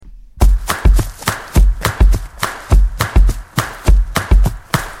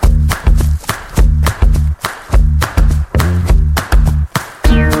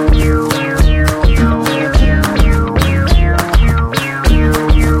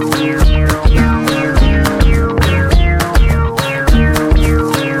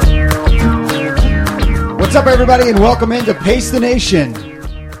everybody, and welcome into Pace the Nation.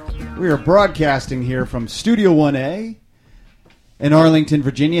 We are broadcasting here from Studio 1A in Arlington,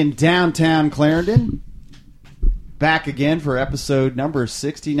 Virginia, in downtown Clarendon. Back again for episode number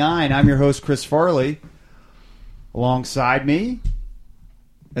 69. I'm your host, Chris Farley. Alongside me,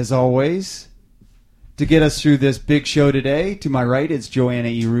 as always, to get us through this big show today, to my right, it's Joanna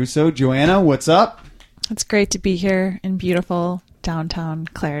E. Russo. Joanna, what's up? It's great to be here in beautiful downtown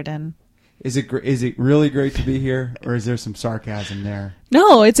Clarendon. Is it really great to be here, or is there some sarcasm there?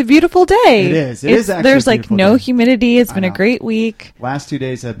 No, it's a beautiful day. It is. It is actually There's a beautiful no day. humidity. It's been a great week. Last 2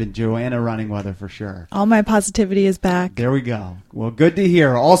 days have been Joanna running weather for sure. All my positivity is back. There we go. Well, good to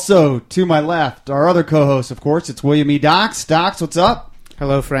hear. Also, to my left, our other co-host, of course, it's William E. Docs. Docs, what's up?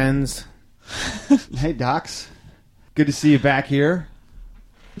 Hello, friends. Hey, Docs. Good to see you back here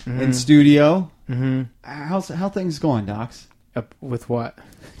in studio. Mm-hmm. How things going, Docs? With what?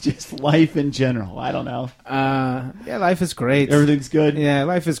 Just life in general. I don't know. Yeah, life is great. Everything's good? Yeah,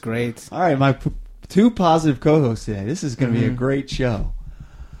 life is great. All right, my two positive co-hosts today. This is going to be a great show.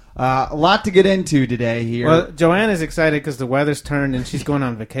 A lot to get into today here. Well, Joanna's excited because the weather's turned and she's going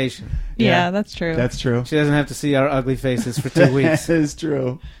on vacation. Yeah, that's true. That's true. She doesn't have to see our ugly faces for 2 weeks. That is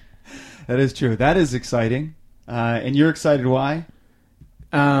true. That is true. That is exciting. And you're excited why?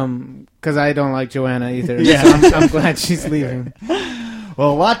 Because I don't like Joanna either. Yeah. So I'm glad she's leaving.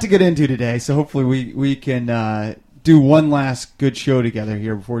 Well, a lot to get into today, so hopefully we can do one last good show together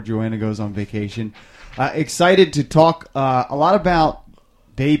here before Joanna goes on vacation. Excited to talk a lot about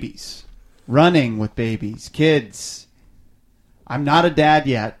babies, running with babies, kids. I'm not a dad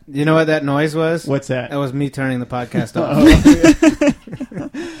yet. You know what that noise was? What's that? That was me turning the podcast off.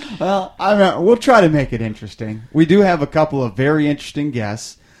 Well, we'll try to make it interesting. We do have a couple of very interesting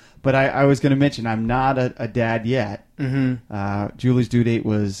guests, but I was going to mention I'm not a dad yet. Mm-hmm. Julie's due date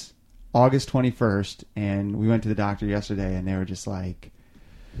was August 21st, and we went to the doctor yesterday, and they were just like,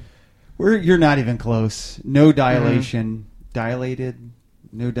 "You're not even close. No dilation, dilated."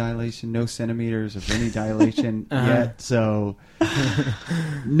 No dilation, no centimeters of any dilation yet. So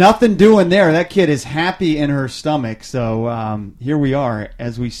nothing doing there. That kid is happy in her stomach. So here we are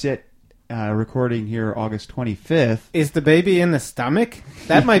as we sit recording here August 25th. Is the baby in the stomach?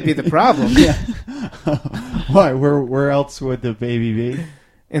 That might be the problem. Yeah. Why? Where else would the baby be?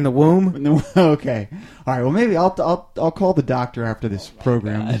 In the womb? Okay. All right. Well, maybe I'll call the doctor after this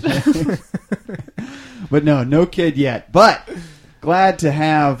program. But no kid yet. But glad to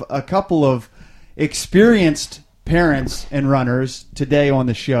have a couple of experienced parents and runners today on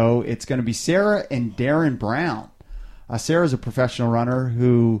the show. It's going to be Sarah and Darren Brown. Sarah's a professional runner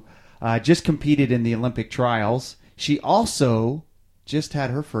who just competed in the Olympic trials. She also just had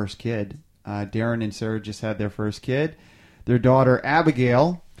her first kid. Darren and Sarah just had their first kid. Their daughter,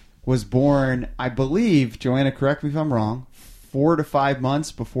 Abigail, was born, I believe, Joanna, correct me if I'm wrong, 4 to 5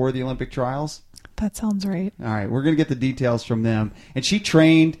 months before the Olympic trials. That sounds right. All right, we're going to get the details from them. And she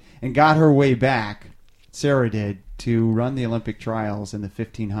trained and got her way back, Sarah did, to run the Olympic trials in the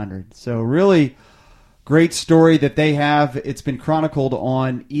 1500. So really great story that they have. It's been chronicled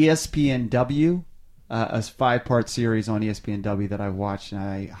on ESPNW, a 5-part series on ESPNW that I've watched, and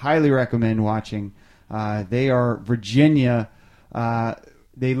I highly recommend watching. They are Virginia.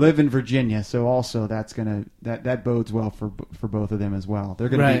 They live in Virginia, so also that bodes well for both of them as well. They're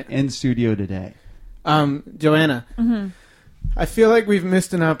going to be in studio today. Joanna, I feel like we've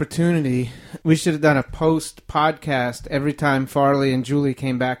missed an opportunity. We should have done a post-podcast every time Farley and Julie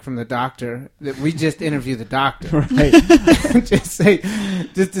came back from the doctor. That we just interview the doctor, Right. just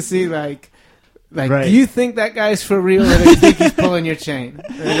to see like, Right. do you think that guy's for real, or do you think he's pulling your chain?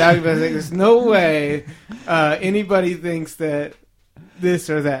 And the doctor was like, there's no way anybody thinks that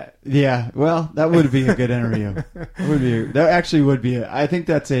this or that. Yeah, well, that would be a good interview. That actually would be. I think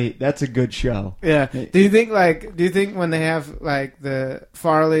that's a good show. Yeah. Do you think when they have like the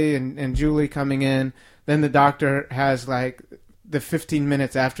Farley and Julie coming in, then the doctor has like the 15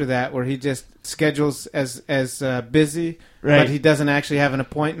 minutes after that where he just schedules as busy, right, but he doesn't actually have an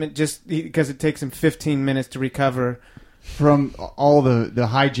appointment just because it takes him 15 minutes to recover from all the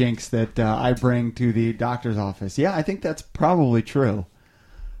hijinks that I bring to the doctor's office. Yeah, I think that's probably true.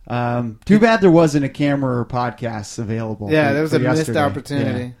 Too bad there wasn't a camera or podcasts available. Yeah, there was a missed yesterday.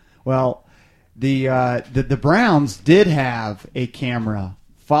 opportunity. Yeah. Well, the Browns did have a camera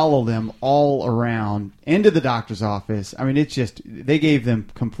follow them all around into the doctor's office. I mean, it's just they gave them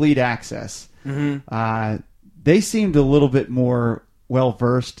complete access. Mm-hmm. They seemed a little bit more well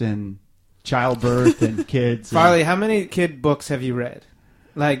versed in childbirth and kids. Farley, how many kid books have you read?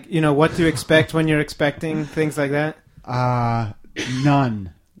 Like, what to expect when you're expecting, things like that?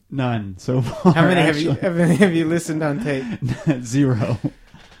 None. None so far. How many actually. have you listened on tape? Zero.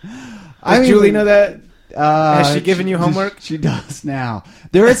 Does Julie know that? Has she given you just- homework? She does now.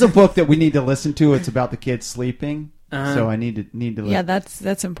 There is a book that we need to listen to. It's about the kids sleeping, so I need to listen. Yeah,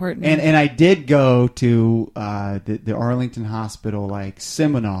 that's important. And I did go to the Arlington Hospital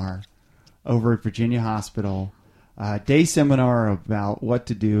seminar over at Virginia Hospital, day seminar about what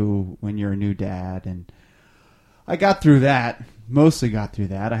to do when you're a new dad, and I got through that. Mostly got through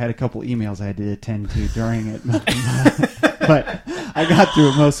that. I had a couple emails I had to attend to during it, but I got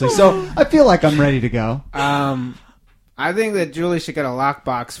through it mostly. So I feel like I'm ready to go. I think that Julie should get a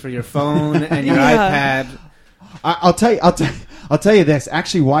lockbox for your phone and your Yeah. iPad. I'll tell you this.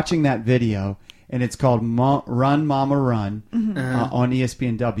 Actually, watching that video, and it's called "Run, Mama, Run" on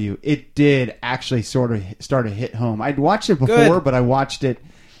ESPNW. It did actually sort of start to hit home. I'd watched it before, Good. but I watched it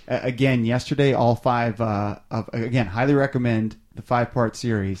again yesterday. All five. Again, highly recommend the 5-part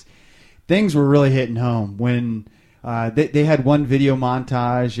series. Things were really hitting home when they had one video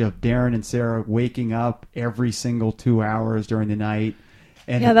montage of Darren and Sarah waking up every single 2 hours during the night.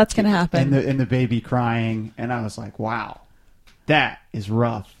 And Yeah, that's gonna happen. And the baby crying, and I was like, "Wow, that is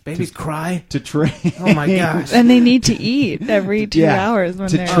rough." Babies cry. to train. Oh my gosh. And they need to eat every 2 hours when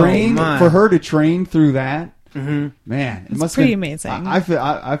to they're train Oh, my. for her to train through that. Mm-hmm. Man, it It's must pretty have- amazing. I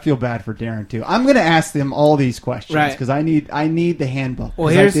feel bad for Darren too. I'm going to ask them all these questions Right. because I need the handbook. Well,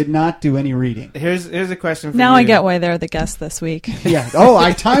 'Cause I here's- did not do any reading. Here's a question for Now you. I get why they're the guest this week. Yeah. Oh,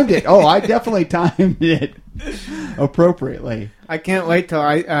 I timed it. Oh, I definitely timed it appropriately. I can't wait till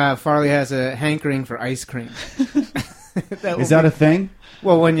Farley has a hankering for ice cream. Is that a thing?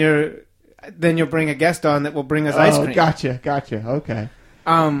 well? When then you'll bring a guest on that will bring us ice cream. Gotcha. Okay.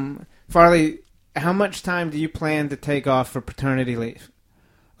 Farley, how much time do you plan to take off for paternity leave?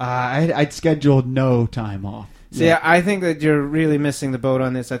 I'd scheduled no time off. See, I think that you're really missing the boat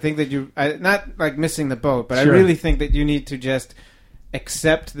on this. I think that not like missing the boat, but Sure. I really think that you need to just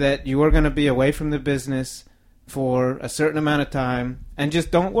accept that you are going to be away from the business for a certain amount of time and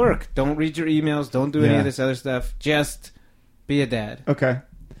just don't work. Don't read your emails. Don't do any Yeah. of this other stuff. Just be a dad. Okay.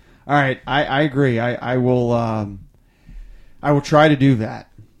 All right. I agree. I will. I will try to do that.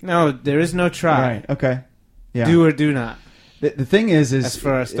 No, there is no try. Right. Okay. Yeah. Do or do not. The thing is That's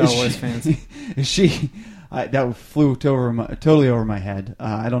for our Star Wars fans. Is she? That flew totally over my head.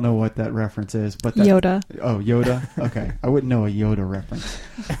 I don't know what that reference is, but Yoda. Oh, Yoda. Okay, I wouldn't know a Yoda reference.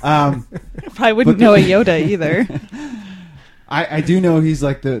 I wouldn't know a Yoda either. I do know he's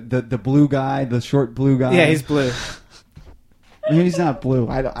like the blue guy, the short blue guy. Yeah, he's blue. Maybe he's not blue.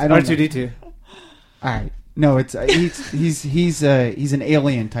 I don't. know. R2D2. All right. No, it's he's an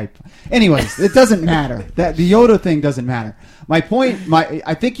alien type. Anyways, it doesn't matter. That the Yoda thing doesn't matter. My point.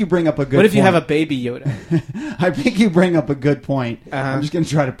 I think you bring up a good. What if you point. have a baby Yoda? I think you bring up a good point. I'm just going to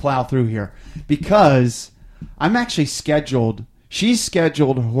try to plow through here because I'm actually scheduled. She's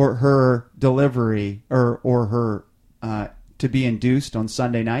scheduled her delivery or her to be induced on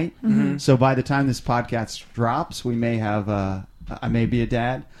Sunday night. Mm-hmm. So by the time this podcast drops, we may have I may be a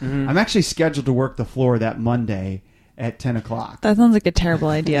dad. Mm-hmm. I'm actually scheduled to work the floor that Monday at 10 o'clock. That sounds like a terrible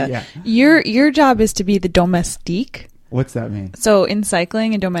idea. Yeah. Your job is to be the domestique. What's that mean? So in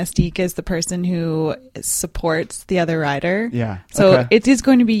cycling, a domestique is the person who supports the other rider. Yeah. So Okay. it is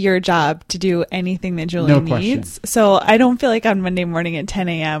going to be your job to do anything that Julie No needs. question. So I don't feel like on Monday morning at 10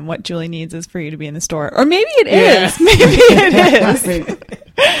 a.m. what Julie needs is for you to be in the store. Or maybe it Yeah. is. Maybe it is.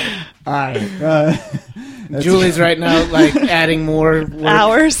 All right. That's Julie's right now like adding more work,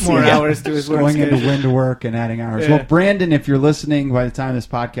 Hours. more Yeah. hours to his work going into schedule. when to work and adding hours. Yeah. Well, Brandon, if you're listening by the time this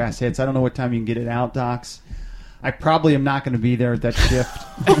podcast hits, I don't know what time you can get it out, Docs. I probably am not going to be there at that shift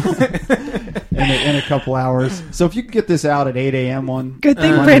in a couple hours. So if you could get this out at 8 a.m. on Good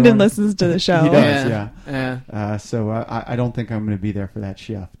thing Monday Brandon morning- listens to the show. He does. Yeah. Yeah. So I don't think I'm going to be there for that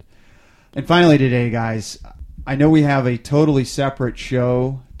shift. And finally today, guys, I know we have a totally separate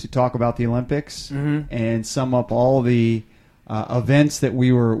show to talk about the Olympics and sum up all the events that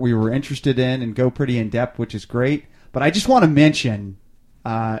we were interested in and go pretty in depth, which is great. But I just want to mention,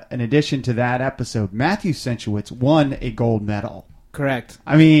 in addition to that episode, Matthew Sensuitz won a gold medal. Correct.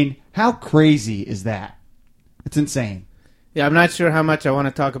 I mean, how crazy is that? It's insane. Yeah, I'm not sure how much I want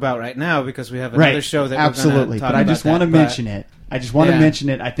to talk about right now because we have another show that absolutely. we're going to talk But I about just want to that, but mention it. I just want to Yeah. mention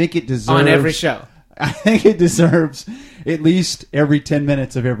it. I think it deserves on every show. I think it deserves at least every 10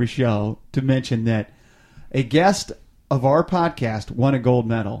 minutes of every show to mention that a guest of our podcast won a gold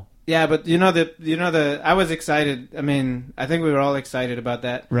medal. Yeah, but I was excited. I mean, I think we were all excited about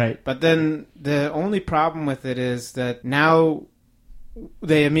that. Right. But then the only problem with it is that now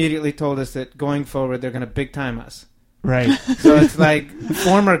they immediately told us that going forward they're going to big time us. Right. So it's like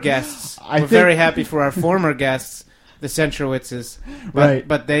former guests. I We're think- very happy for our former guests, the Centrowitzes. Right.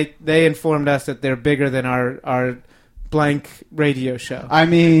 But they informed us that they're bigger than our blank radio show. I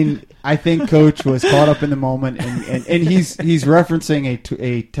mean, I think Coach was caught up in the moment, and he's referencing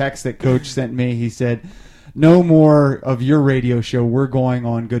a text that Coach sent me. He said, "No more of your radio show. We're going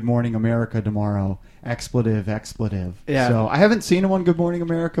on Good Morning America tomorrow. Expletive. Yeah. So I haven't seen him on Good Morning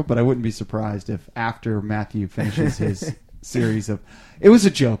America, but I wouldn't be surprised if after Matthew finishes his series of... It was a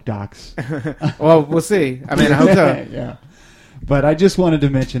joke, Docs. Well, we'll see. I mean, I hope so. Yeah. But I just wanted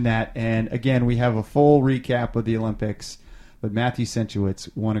to mention that. And again, we have a full recap of the Olympics. But Matthew Centrowitz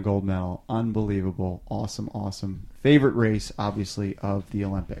won a gold medal. Unbelievable. Awesome. Favorite race, obviously, of the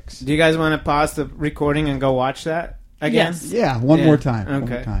Olympics. Do you guys want to pause the recording and go watch that again? Yes. Yeah, one more time. Okay. One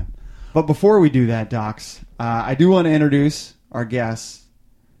more time. But before we do that, Docs, I do want to introduce our guests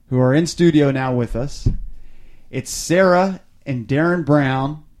who are in studio now with us. It's Sarah and Darren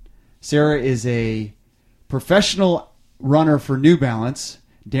Brown. Sarah is a professional runner for New Balance.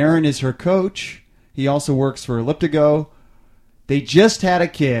 Darren is her coach. He also works for Elliptigo. They just had a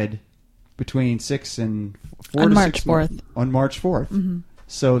kid between 6 and 4 On to March 6 4th. On March 4th. Mm-hmm.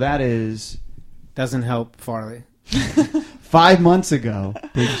 So that is Doesn't help Farley. 5 months ago.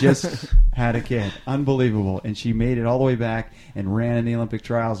 They just had a kid. Unbelievable. And she made it all the way back and ran in the Olympic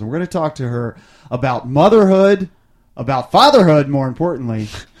trials. And we're going to talk to her about motherhood, about fatherhood, more importantly,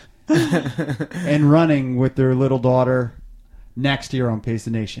 and running with their little daughter next here on Pace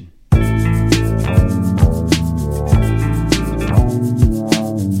the Nation.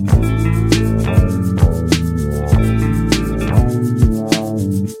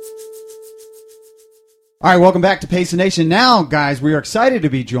 All right, welcome back to Pace the Nation. Now, guys, we are excited to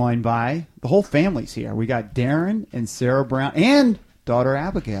be joined by the whole family's here. We got Darren and Sarah Brown and daughter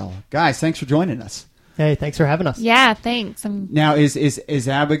Abigail. Guys, thanks for joining us. Hey, thanks for having us. Yeah, thanks. Now, is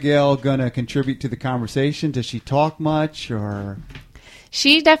Abigail going to contribute to the conversation? Does she talk much, or?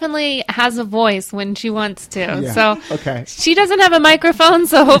 She definitely has a voice when she wants to. Yeah. So Okay. she doesn't have a microphone,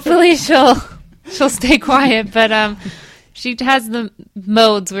 so hopefully she'll stay quiet. But she has the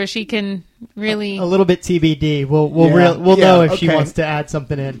modes where she can really. A little bit TBD. We'll Yeah. know if she Okay. wants to add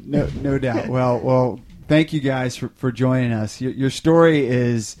something in. No doubt. Well, thank you guys for joining us. Your story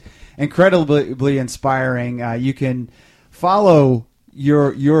is incredibly inspiring. You can follow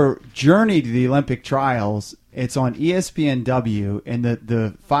your journey to the Olympic trials. It's on ESPNW, and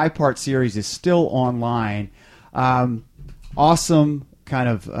the 5-part series is still online. Awesome kind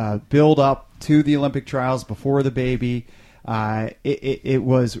of build up to the Olympic trials before the baby. It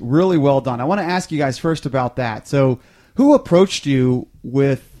was really well done. I want to ask you guys first about that. So, who approached you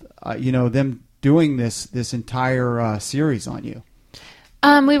with them doing this entire series on you?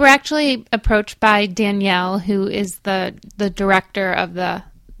 We were actually approached by Danielle, who is the director of the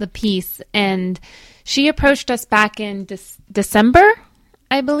piece, and she approached us back in December,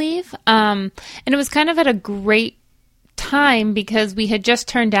 I believe. And it was kind of at a great time because we had just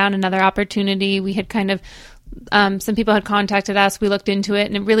turned down another opportunity. We had kind of some people had contacted us. We looked into it,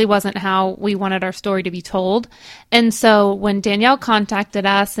 and it really wasn't how we wanted our story to be told. And so when Danielle contacted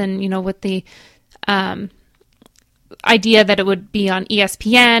us, and with the idea that it would be on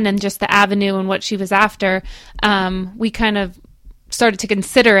ESPN and just the avenue and what she was after, we kind of started to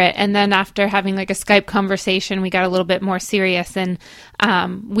consider it. And then after having like a Skype conversation, we got a little bit more serious, and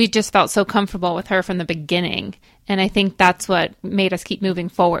we just felt so comfortable with her from the beginning. And I think that's what made us keep moving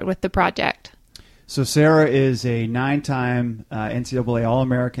forward with the project. So Sarah is a 9-time NCAA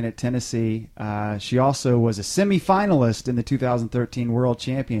All-American at Tennessee. She also was a semifinalist in the 2013 World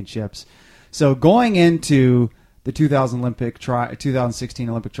Championships. So going into the 2016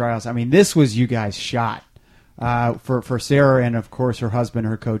 Olympic trials, I mean, this was you guys' shot. For Sarah and, of course, her husband,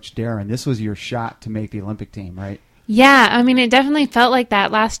 her coach, Darren. This was your shot to make the Olympic team, right? Yeah, I mean, it definitely felt like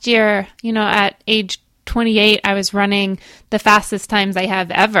that. Last year, at age 28, I was running the fastest times I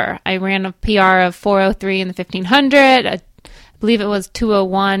have ever. I ran a PR of 4:03 in the 1500. I believe it was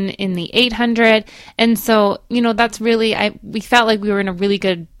 2:01 in the 800. And so, that's really, we felt like we were in a really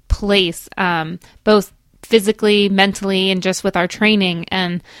good place, both physically, mentally, and just with our training.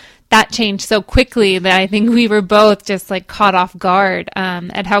 And that changed so quickly that I think we were both just like caught off guard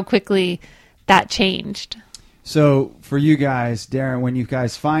at how quickly that changed. So for you guys, Darren, when you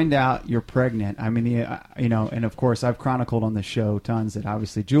guys find out you're pregnant, I mean, and of course I've chronicled on the show tons that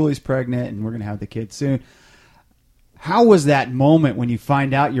obviously Julie's pregnant and we're going to have the kid soon. How was that moment when you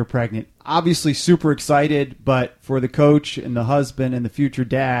find out you're pregnant? Obviously super excited, but for the coach and the husband and the future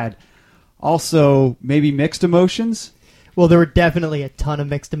dad, also maybe mixed emotions? Well, there were definitely a ton of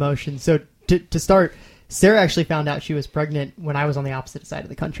mixed emotions. So to start, Sarah actually found out she was pregnant when I was on the opposite side of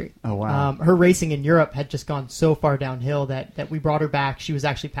the country. Oh, wow. Her racing in Europe had just gone so far downhill that we brought her back. She was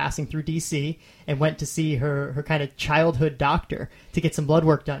actually passing through D.C. and went to see her kind of childhood doctor to get some blood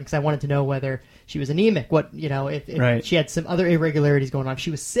work done because I wanted to know whether she was anemic, if she had some other irregularities going on, if she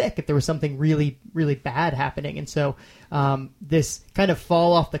was sick, if there was something really, really bad happening. And so this kind of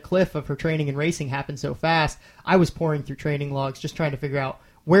fall off the cliff of her training and racing happened so fast. I was pouring through training logs just trying to figure out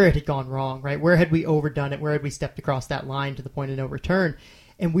where it had gone wrong, right? Where had we overdone it? Where had we stepped across that line to the point of no return?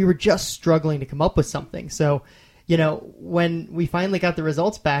 And we were just struggling to come up with something. So, when we finally got the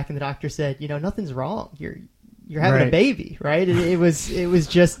results back and the doctor said, nothing's wrong. You're having a baby, right? It was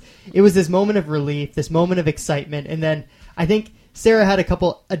this moment of relief, this moment of excitement. And then I think Sarah had a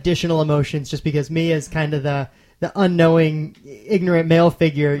couple additional emotions just because me as kind of the unknowing, ignorant male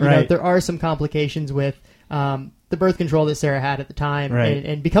figure, there are some complications with the birth control that Sarah had at the time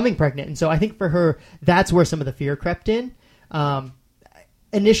and becoming pregnant. And so I think for her, that's where some of the fear crept in.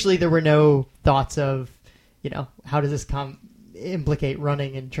 Initially, there were no thoughts of, how does this implicate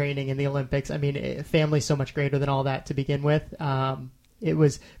running and training in the Olympics? I mean, family's so much greater than all that to begin with.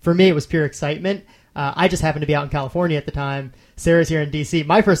 For me, it was pure excitement. I just happened to be out in California at the time. Sarah's here in DC.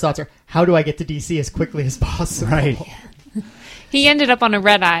 My first thoughts are, how do I get to DC as quickly as possible? Right. He ended up on a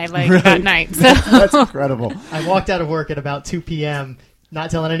red eye that night. So. That's incredible. I walked out of work at about 2 p.m., not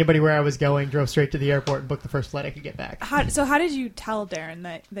telling anybody where I was going, drove straight to the airport and booked the first flight I could get back. How did you tell Darren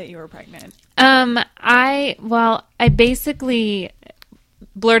that you were pregnant? I basically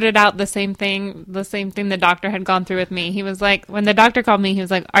blurted out the same thing the doctor had gone through with me. He was like, when the doctor called me, he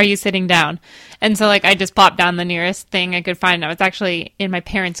was like, "Are you sitting down?" And so I just popped down the nearest thing I could find. I was actually in my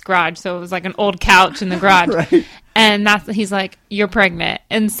parents' garage, so it was like an old couch in the garage. Right. And he's like, "You're pregnant."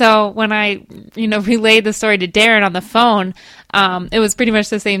 And so when I, relayed the story to Darren on the phone, it was pretty much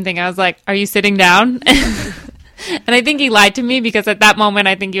the same thing. I was like, "Are you sitting down?" And I think he lied to me because at that moment,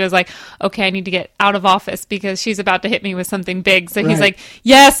 I think he was like, "Okay, I need to get out of office because she's about to hit me with something big." So he's like,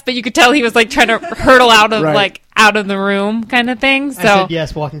 "Yes," but you could tell he was trying to hurdle out of out of the room kind of thing. So I said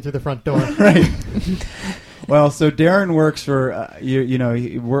yes, walking through the front door. Right. Well, so Darren works for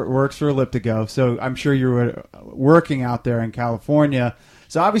he works for Elliptigo. So I'm sure you were working out there in California.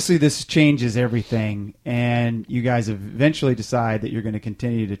 So obviously this changes everything, and you guys eventually decide that you're going to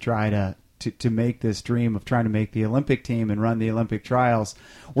continue to try to make this dream of trying to make the Olympic team and run the Olympic trials.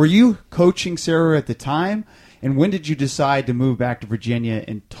 Were you coaching Sarah at the time? And when did you decide to move back to Virginia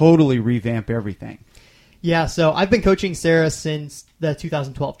and totally revamp everything? Yeah, so I've been coaching Sarah since the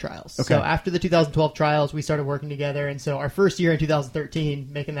 2012 trials. Okay. So after the 2012 trials, we started working together. And so our first year in 2013,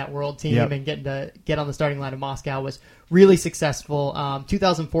 making that world team and getting to get on the starting line of Moscow was really successful.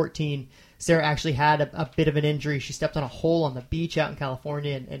 2014, Sarah actually had a bit of an injury. She stepped on a hole on the beach out in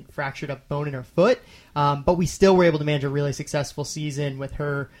California and fractured a bone in her foot. But we still were able to manage a really successful season with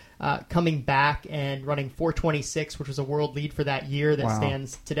her coming back and running 4:26, which was a world lead for that year that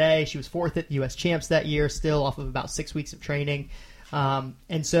stands today. She was fourth at the U.S. Champs that year, still off of about 6 weeks of training.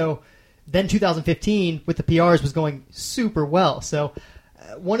 And so then 2015 with the PRs was going super well. So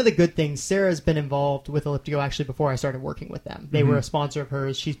one of the good things, Sarah's been involved with Elliptigo actually before I started working with them. They were a sponsor of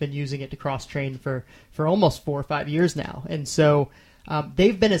hers. She's been using it to cross-train for almost 4 or 5 years now. And so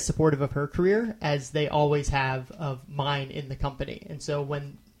they've been as supportive of her career as they always have of mine in the company. And so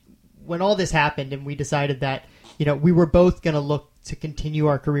when all this happened and we decided that, we were both going to look to continue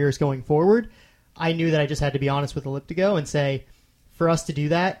our careers going forward, I knew that I just had to be honest with Elliptigo and say, for us to do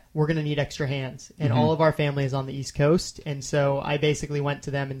that, we're going to need extra hands. And all of our family is on the East Coast. And so I basically went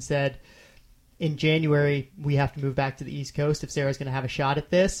to them and said, in January, we have to move back to the East Coast if Sarah's going to have a shot at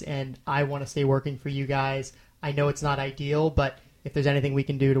this. And I want to stay working for you guys. I know it's not ideal, but if there's anything we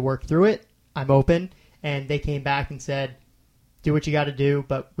can do to work through it, I'm open. And they came back and said, do what you got to do,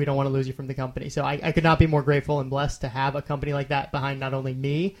 but we don't want to lose you from the company. So I could not be more grateful and blessed to have a company like that behind not only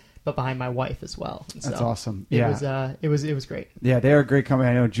me, but behind my wife as well. And that's so awesome. It was great. Yeah, they're a great company.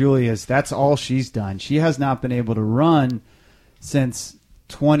 I know Julia's, that's all she's done. She has not been able to run since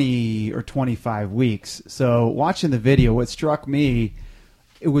 20 or 25 weeks. So watching the video, what struck me,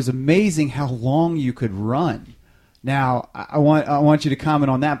 it was amazing how long you could run. Now, I want you to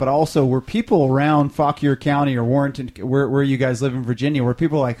comment on that, but also were people around Fauquier County or Warrenton, where you guys live in Virginia, were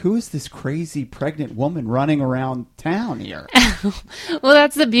people like, who is this crazy pregnant woman running around town here? Well,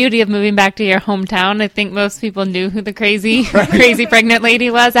 that's the beauty of moving back to your hometown. I think most people knew who the crazy pregnant lady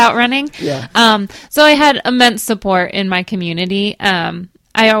was out running. Yeah. So I had immense support in my community. I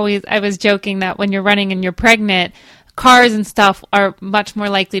was joking that when you're running and you're pregnant, cars and stuff are much more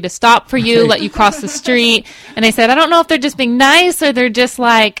likely to stop for you, let you cross the street. And I said, I don't know if they're just being nice or they're just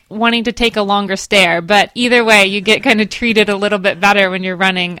like wanting to take a longer stare. But either way, you get kind of treated a little bit better when you're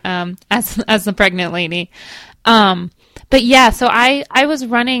running as the pregnant lady. But yeah, so I was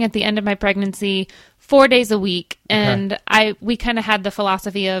running at the end of my pregnancy 4 days a week, and we kind of had the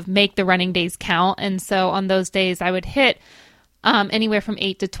philosophy of make the running days count. And so on those days I would hit anywhere from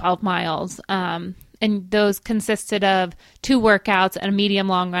 8 to 12 miles. And those consisted of 2 workouts, a medium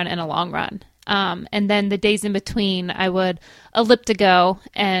long run and a long run. And then the days in between, I would elliptigo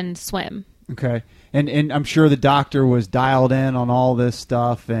and swim. Okay. And I'm sure the doctor was dialed in on all this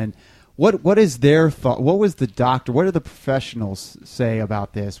stuff. And what is their thought? What was the doctor? What did the professionals say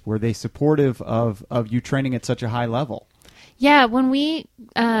about this? Were they supportive of you training at such a high level? Yeah, when we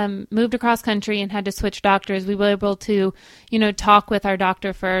moved across country and had to switch doctors, we were able to, talk with our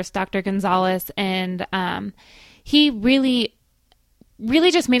doctor first, Dr. Gonzalez, and he really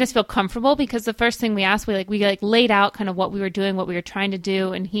just made us feel comfortable, because the first thing we asked, we laid out kind of what we were doing, what we were trying to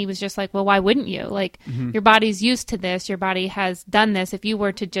do, and he was just like, well, why wouldn't you? Like, your body's used to this, your body has done this. If you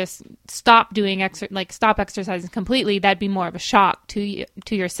were to just stop doing stop exercising completely, that'd be more of a shock to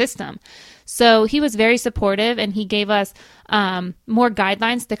your system. So he was very supportive, and he gave us more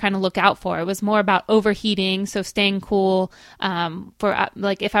guidelines to kind of look out for. It was more about overheating, so staying cool.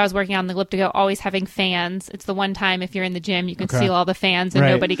 If I was working on the elliptigo, always having fans. It's the one time if you're in the gym, you can see all the fans and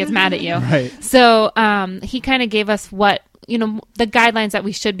nobody gets mad at you. Right. So he kind of gave us the guidelines that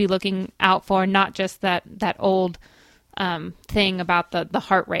we should be looking out for, not just that old thing about the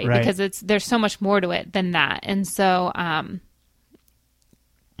heart rate, because there's so much more to it than that. And so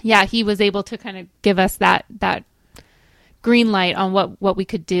yeah, he was able to kind of give us that green light on what we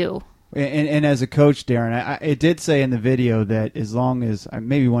could do. And as a coach, Darren, it did say in the video that as long as,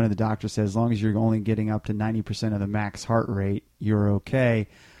 maybe one of the doctors said, as long as you're only getting up to 90% of the max heart rate, you're okay.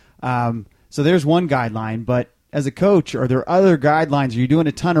 So there's one guideline, but as a coach, are there other guidelines? Are you doing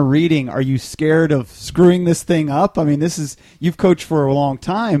a ton of reading? Are you scared of screwing this thing up? I mean, you've coached for a long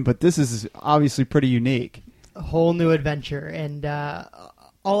time, but this is obviously pretty unique. A whole new adventure, and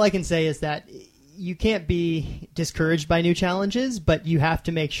all I can say is that you can't be discouraged by new challenges, but you have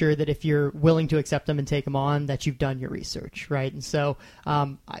to make sure that if you're willing to accept them and take them on, that you've done your research, right? And so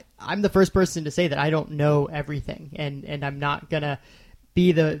I'm the first person to say that I don't know everything, and I'm not going to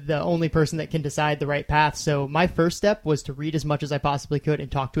be the only person that can decide the right path. So my first step was to read as much as I possibly could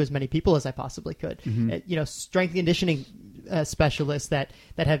and talk to as many people as I possibly could. Mm-hmm. Strength and conditioning specialists that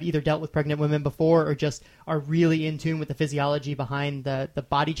have either dealt with pregnant women before or just are really in tune with the physiology behind the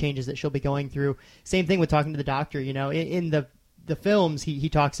body changes that she'll be going through. Same thing with talking to the doctor. In the films, he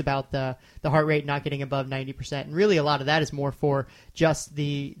talks about the heart rate not getting above 90%, and really a lot of that is more for just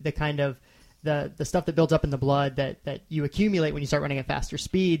the kind of the stuff that builds up in the blood that you accumulate when you start running at faster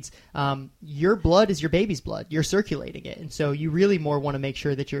speeds. Your blood is your baby's blood. You're circulating it. And so you really more want to make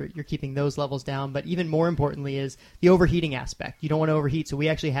sure that you're keeping those levels down. But even more importantly is the overheating aspect. You don't want to overheat. So we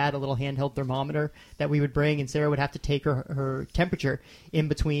actually had a little handheld thermometer that we would bring, and Sarah would have to take her temperature in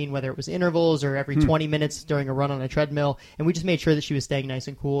between, whether it was intervals or every 20 minutes during a run on a treadmill. And we just made sure that she was staying nice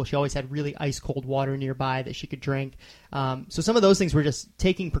and cool. She always had really ice cold water nearby that she could drink. So some of those things were just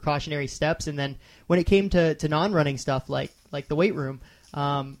taking precautionary steps. And then when it came to non-running stuff like the weight room,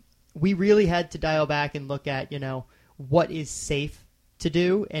 we really had to dial back and look at, what is safe to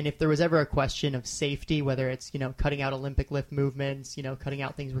do. And if there was ever a question of safety, whether it's, cutting out Olympic lift movements, cutting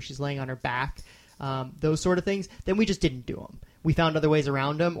out things where she's laying on her back, those sort of things, then we just didn't do them. We found other ways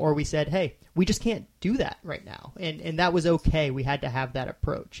around them, or we said, hey, we just can't do that right now. And that was okay. We had to have that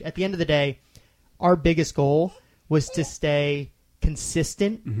approach. At the end of the day, our biggest goal was to stay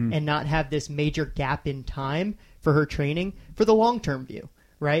consistent and not have this major gap in time for her training for the long-term view,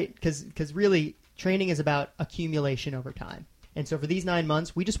 right? Because really, training is about accumulation over time. And so for these 9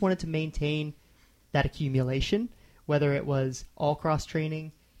 months, we just wanted to maintain that accumulation, whether it was all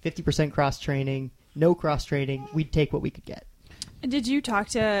cross-training, 50% cross-training, no cross-training, we'd take what we could get. Did you talk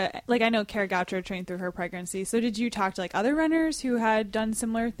to, I know Kara Goucher trained through her pregnancy, so did you talk to, other runners who had done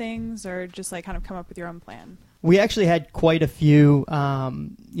similar things, or just, kind of come up with your own plan? We actually had quite a few,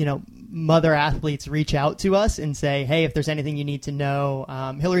 mother athletes reach out to us and say, hey, if there's anything you need to know.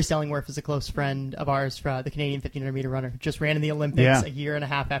 Hillary Stellingwerff is a close friend of ours, the Canadian 1500-meter runner, who just ran in the Olympics a year and a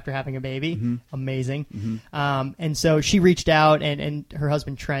half after having a baby. Mm-hmm. Amazing. Mm-hmm. And so she reached out, and her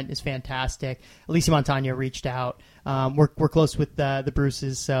husband Trent is fantastic. Alicia Montano reached out. We're close with the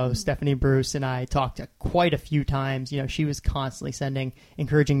Bruces, so Stephanie Bruce and I talked quite a few times. She was constantly sending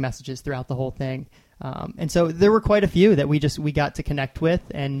encouraging messages throughout the whole thing. And so there were quite a few that we got to connect with,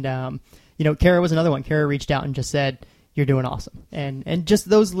 and Kara was another one. Kara reached out and just said, "You're doing awesome," and just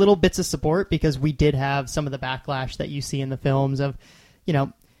those little bits of support, because we did have some of the backlash that you see in the films of,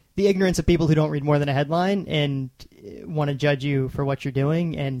 the ignorance of people who don't read more than a headline and want to judge you for what you're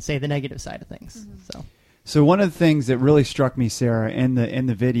doing and say the negative side of things. So one of the things that really struck me, Sarah, in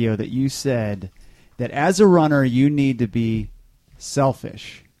the video, that you said that as a runner you need to be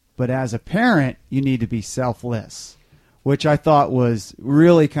selfish, but as a parent you need to be selfless, which I thought was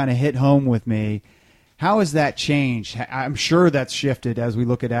really kind of hit home with me. How has that changed? I'm sure that's shifted as we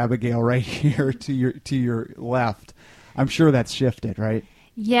look at Abigail right here to your left. I'm sure that's shifted, right?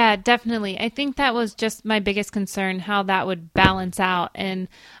 Yeah, definitely. I think that was just my biggest concern, how that would balance out. And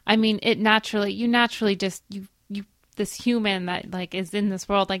I mean, you naturally just, you this human that like is in this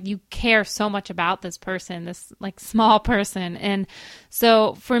world, like you care so much about this person, this like small person. And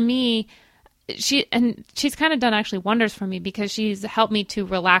so for me, she's kind of done actually wonders for me, because she's helped me to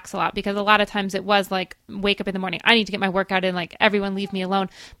relax a lot, because a lot of times it was like, wake up in the morning, I need to get my workout in, like everyone leave me alone.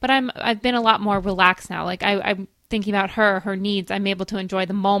 But I've been a lot more relaxed now. Like I'm thinking about her needs. I'm able to enjoy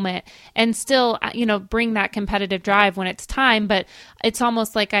the moment and still, bring that competitive drive when it's time. But it's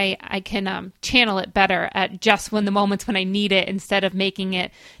almost like I can channel it better at just when the moments when I need it, instead of making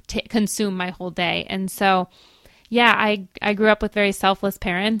it consume my whole day. And so, yeah, I grew up with very selfless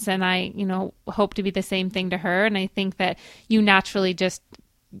parents, and I, hope to be the same thing to her. And I think that you naturally just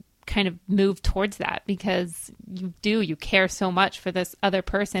kind of move towards that, because you care so much for this other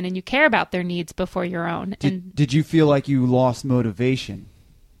person, and you care about their needs before your own. Did you feel like you lost motivation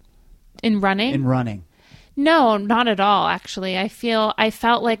in running? No, not at all. Actually, I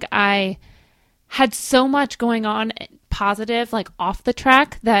felt like I had so much going on positive, like off the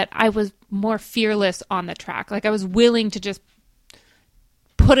track, that I was more fearless on the track. Like I was willing to just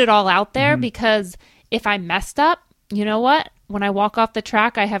put it all out there, because if I messed up, you know what? When I walk off the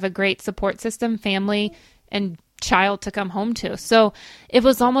track, I have a great support system, family, and child to come home to. So it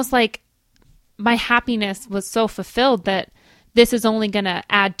was almost like my happiness was so fulfilled that this is only going to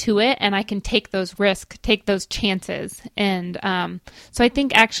add to it, and I can take those risks, take those chances. And so I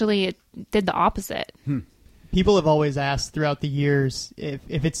think actually it did the opposite. People have always asked throughout the years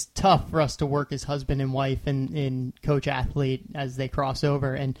if it's tough for us to work as husband and wife and coach athlete as they cross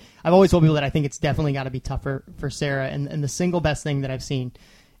over. And I've always told people that I think it's definitely got to be tougher for Sarah. And the single best thing that I've seen,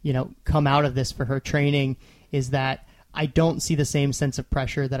 come out of this for her training is that I don't see the same sense of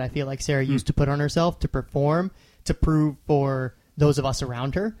pressure that I feel like Sarah used to put on herself to perform, to prove for those of us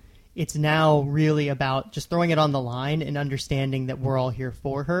around her. It's now really about just throwing it on the line and understanding that we're all here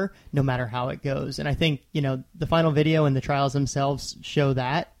for her, no matter how it goes. And I think, the final video and the trials themselves show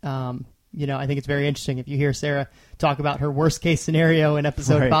that. I think it's very interesting. If you hear Sarah talk about her worst case scenario in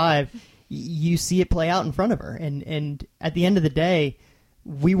episode 5, you see it play out in front of her. And at the end of the day,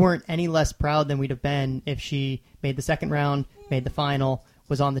 we weren't any less proud than we'd have been if she made the second round, made the final,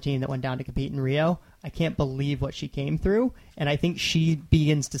 was on the team that went down to compete in Rio. I can't believe what she came through, and I think she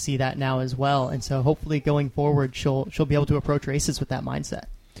begins to see that now as well. And so hopefully going forward, she'll be able to approach races with that mindset.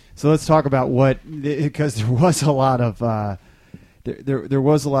 So let's talk about because there was a lot of there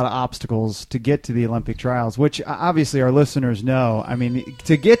was a lot of obstacles to get to the Olympic trials, which obviously our listeners know. I mean,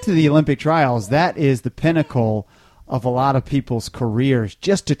 to get to the Olympic trials, that is the pinnacle of a lot of people's careers,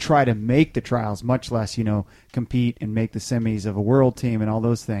 just to try to make the trials, much less, compete and make the semis of a world team and all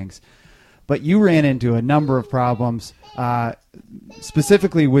those things. But you ran into a number of problems,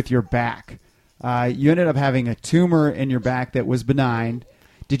 specifically with your back. You ended up having a tumor in your back that was benign.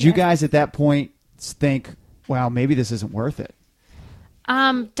 Did you guys at that point think, well, maybe this isn't worth it?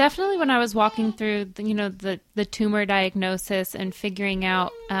 Definitely when I was walking through the tumor diagnosis and figuring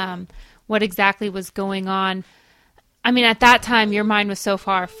out what exactly was going on. I mean, at that time, your mind was so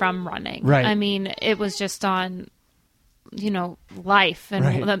far from running. Right. I mean, it was just on, life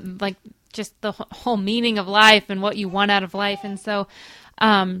and just the whole meaning of life and what you want out of life. And so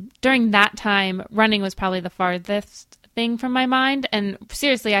during that time, running was probably the farthest thing from my mind. And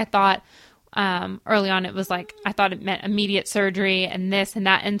seriously, I thought early on it was like, I thought it meant immediate surgery and this and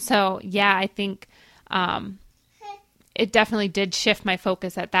that. And so, yeah, I think it definitely did shift my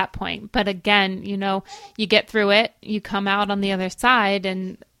focus at that point. But again, you get through it, you come out on the other side,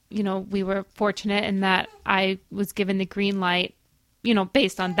 and, we were fortunate in that I was given the green light,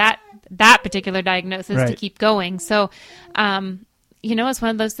 based on that particular diagnosis to keep going. So, it's one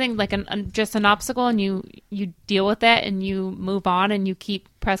of those things, like just an obstacle, and you deal with it and you move on and you keep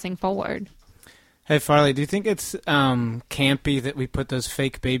pressing forward. Hey, Farley, do you think it's campy that we put those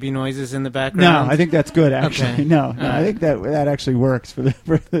fake baby noises in the background? No, I think that's good, actually. Okay. No, I think that actually works for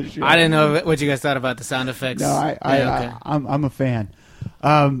the show. I didn't know what you guys thought about the sound effects. No, I'm a fan.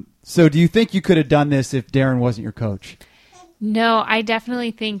 So do you think you could have done this if Darren wasn't your coach? No, I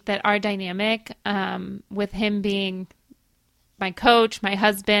definitely think that our dynamic, with him being my coach, my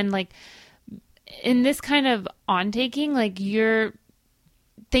husband, like in this kind of on-taking, like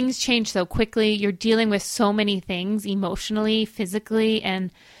things change so quickly. You're dealing with so many things emotionally, physically,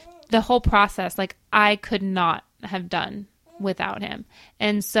 and the whole process, like I could not have done without him.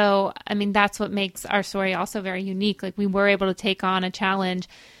 And so, I mean, that's what makes our story also very unique. Like we were able to take on a challenge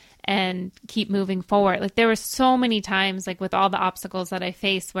and keep moving forward. Like there were so many times, like with all the obstacles that I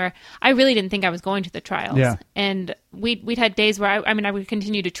faced, where I really didn't think I was going to the trials. Yeah. And we'd had days where I would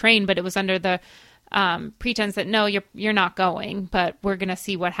continue to train, but it was under the pretense that no, you're not going, but we're going to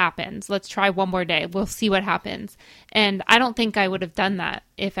see what happens. Let's try one more day. We'll see what happens. And I don't think I would have done that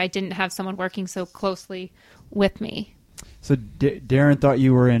if I didn't have someone working so closely with me. So Darren thought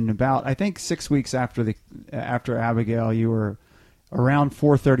you were in about, I think 6 weeks after Abigail, you were around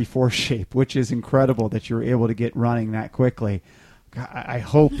 434 shape, which is incredible that you were able to get running that quickly. I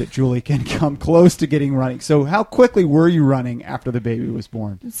hope that Julie can come close to getting running. So how quickly were you running after the baby was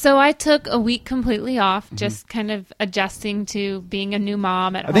born? So I took a week completely off, just kind of adjusting to being a new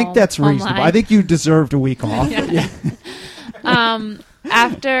mom at home. I think that's reasonable. Online. I think you deserved a week off. Yeah.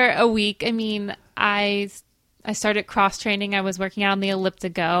 After a week, I mean, I started cross training. I was working out on the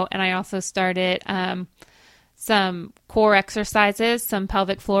Elliptigo, and I also started some core exercises, some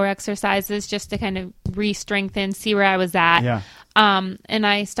pelvic floor exercises, just to kind of re-strengthen, see where I was at. Yeah. And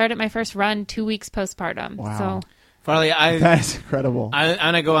I started my first run 2 weeks postpartum. Wow. So Farley, That's incredible. I'm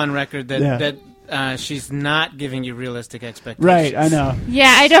going to go on record that, Yeah. that she's not giving you realistic expectations. Right, I know.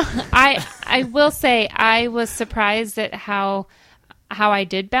 yeah, I will say I was surprised at how I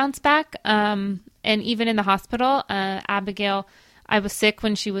did bounce back. And even in the hospital, Abigail, I was sick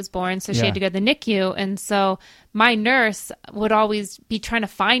when she was born, so she had to go to the NICU. And so my nurse would always be trying to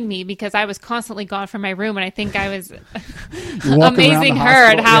find me because I was constantly gone from my room. And I think I was amazing her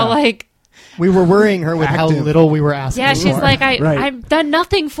at how, like, We were worrying her with how Active. little we were asking. yeah, she's for. like, Right. I've done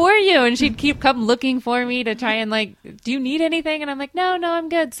nothing for you. And she'd keep come looking for me to try and, like, do you need anything? And I'm like, no, I'm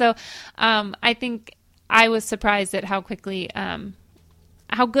good. So I think I was surprised at how quickly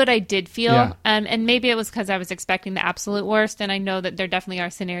how good I did feel. Yeah. And maybe it was because I was expecting the absolute worst. And I know that there definitely are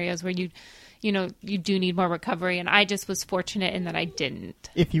scenarios where you do need more recovery. And I just was fortunate in that I didn't.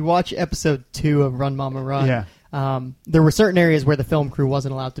 If you watch episode 2 of Run Mama Run, Yeah. there were certain areas where the film crew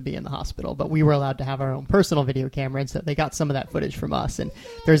wasn't allowed to be in the hospital, but we were allowed to have our own personal video camera, and so they got some of that footage from us. And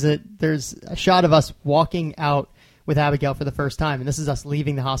there's a shot of us walking out with Abigail for the first time, and this is us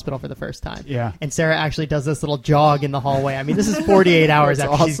leaving the hospital for the first time. Yeah. And Sarah actually does this little jog in the hallway. I mean, this is 48 hours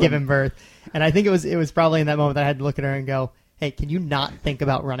That's after she's awesome. given birth, and I think it was probably in that moment that I had to look at her and go, "Hey, can you not think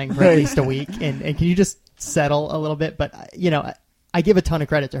about running for at least a week, and can you just settle a little bit?" But I give a ton of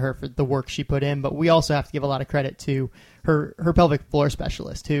credit to her for the work she put in, but we also have to give a lot of credit to her pelvic floor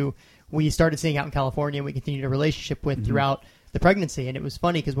specialist, who we started seeing out in California and we continued a relationship with throughout the pregnancy. And it was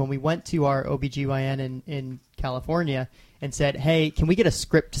funny because when we went to our OBGYN in California and said, "Hey, can we get a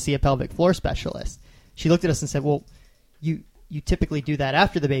script to see a pelvic floor specialist?" She looked at us and said, "Well, you typically do that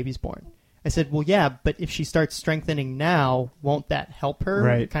after the baby's born." I said, "Well, yeah, but if she starts strengthening now, won't that help her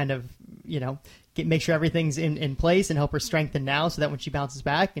Right. kind of, make sure everything's in place and help her strengthen now so that when she bounces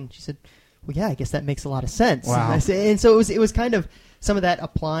back?" And she said, "Well, yeah, I guess that makes a lot of sense." Wow. And so it was kind of some of that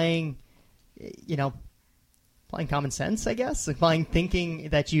applying common sense, I guess, applying thinking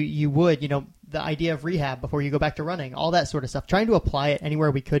that you would, the idea of rehab before you go back to running, all that sort of stuff, trying to apply it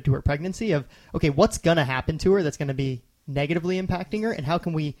anywhere we could to her pregnancy of, okay, what's going to happen to her that's going to be negatively impacting her, and how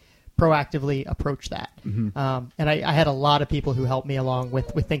can we proactively approach that? And I had a lot of people who helped me along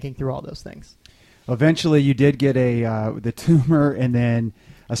with thinking through all those things. Eventually, you did get the tumor and then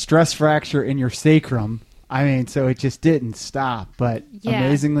a stress fracture in your sacrum. I mean, so it just didn't stop. But Yeah.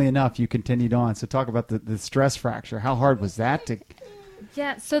 amazingly enough, you continued on. So talk about the stress fracture. How hard was that to?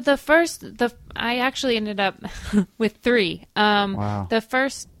 Yeah, so I actually ended up with 3. Wow. The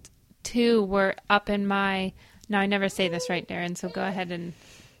first 2 were up in my, now I never say this right, Darren, so go ahead and.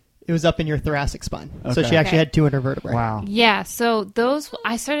 It was up in your thoracic spine. So Okay. she actually Okay. had 2 in her vertebrae. Wow. Yeah, so those,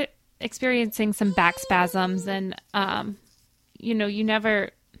 I started experiencing some back spasms, and, you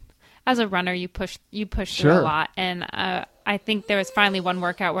never, as a runner, you push through Sure. a lot. And I think there was finally one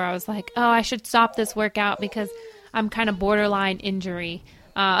workout where I was like, oh, I should stop this workout because I'm kind of borderline injury.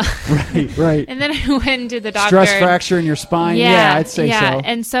 Right. And then I went to the doctor. Stress fracture in your spine. Yeah, I'd say so.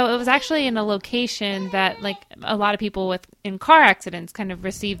 And so it was actually in a location that, like, a lot of people in car accidents kind of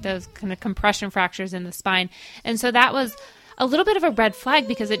receive those kind of compression fractures in the spine. And so that was a little bit of a red flag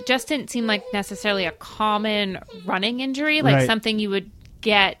because it just didn't seem like necessarily a common running injury, like Right. something you would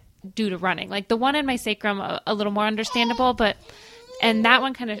get due to running. Like the one in my sacrum, a little more understandable, and that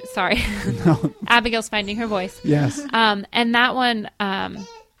one kind of, sorry, Abigail's finding her voice. Yes. And that one,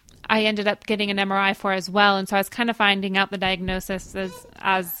 I ended up getting an MRI for as well. And so I was kind of finding out the diagnosis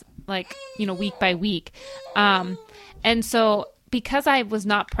as like, week by week. And so because I was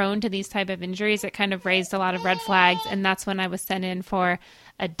not prone to these type of injuries, it kind of raised a lot of red flags. And that's when I was sent in for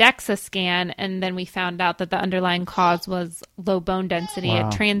a DEXA scan. And then we found out that the underlying cause was low bone density, Wow.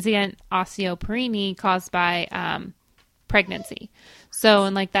 a transient osteopenia caused by pregnancy. So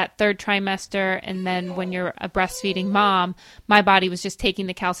in like that third trimester, and then when you're a breastfeeding mom, my body was just taking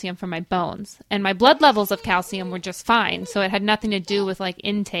the calcium from my bones, and my blood levels of calcium were just fine. So it had nothing to do with like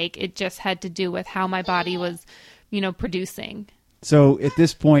intake. It just had to do with how my body was, producing. So at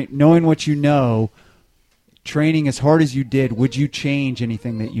this point, knowing what you know, training as hard as you did, would you change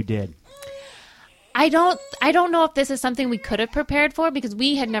anything that you did? I don't know if this is something we could have prepared for because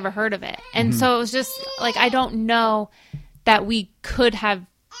we had never heard of it. And so it was just like, I don't know that we could have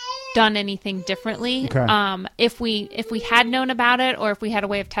done anything differently. Okay. If we had known about it, or if we had a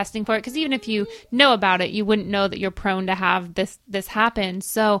way of testing for it, because even if you know about it, you wouldn't know that you're prone to have this happen.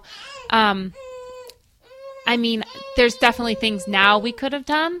 So, I mean, there's definitely things now we could have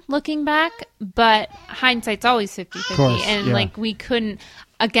done looking back, but hindsight's always 50-50. Course, And yeah. like we couldn't,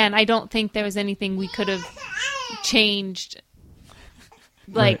 again, I don't think there was anything we could have changed,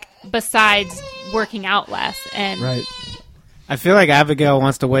 like besides working out less. And Right. I feel like Abigail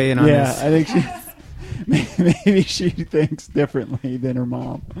wants to weigh in on Yeah, this. I think maybe she thinks differently than her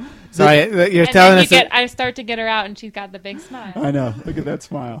mom. So you're and telling then us that I start to get her out, and she's got the big smile. I know. Look at that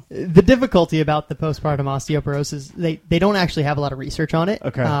smile. The difficulty about the postpartum osteoporosis, they don't actually have a lot of research on it.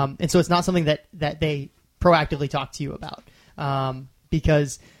 Okay. And so it's not something that they proactively talk to you about.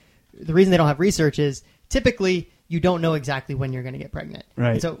 Because the reason they don't have research is typically you don't know exactly when you're going to get pregnant.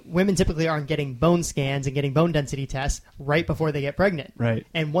 Right. And so women typically aren't getting bone scans and getting bone density tests right before they get pregnant. Right.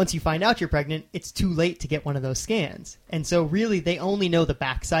 And once you find out you're pregnant, it's too late to get one of those scans. And so really they only know the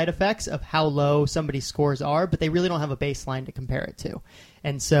backside effects of how low somebody's scores are, but they really don't have a baseline to compare it to.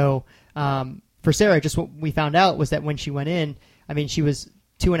 And so for Sarah, just what we found out was that when she went in, I mean, she was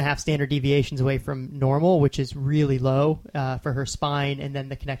 2.5 standard deviations away from normal, which is really low for her spine, and then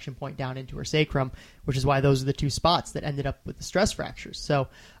the connection point down into her sacrum, which is why those are the two spots that ended up with the stress fractures. So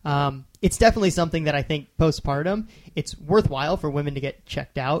it's definitely something that I think postpartum, it's worthwhile for women to get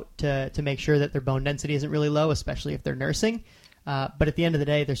checked out to make sure that their bone density isn't really low, especially if they're nursing. But at the end of the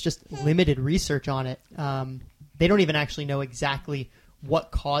day, there's just limited research on it. They don't even actually know exactly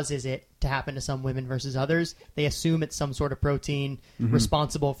what causes it to happen to some women versus others. They assume it's some sort of protein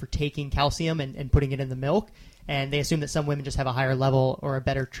responsible for taking calcium and putting it in the milk. And they assume that some women just have a higher level or a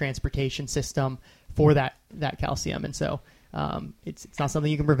better transportation system for that calcium. And so it's not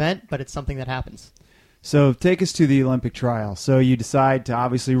something you can prevent, but it's something that happens. So take us to the Olympic trials. So you decide to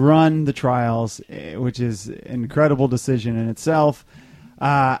obviously run the trials, which is an incredible decision in itself.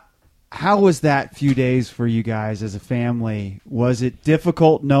 How was that few days for you guys as a family? Was it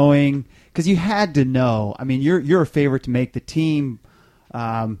difficult knowing? Because you had to know. I mean, you're a favorite to make the team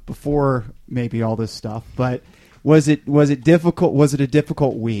before maybe all this stuff. But was it difficult? Was it a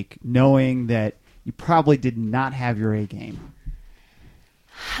difficult week knowing that you probably did not have your A game?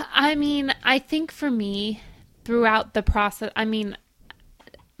 I mean, I think for me, throughout the process, I mean,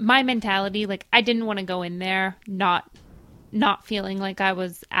 my mentality, like I didn't want to go in there not feeling like I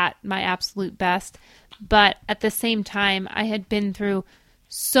was at my absolute best. But at the same time, I had been through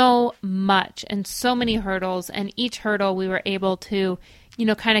so much and so many hurdles, and each hurdle we were able to,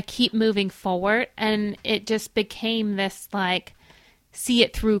 kind of keep moving forward. And it just became this like see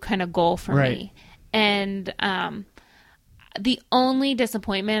it through kind of goal for me. And the only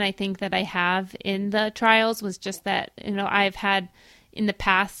disappointment I think that I have in the trials was just that, I've had in the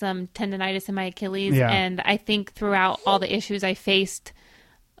past some tendonitis in my Achilles. Yeah. And I think throughout all the issues I faced,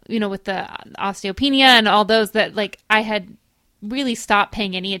 with the osteopenia and all those, that like I had really stopped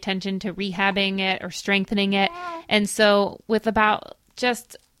paying any attention to rehabbing it or strengthening it. And so with about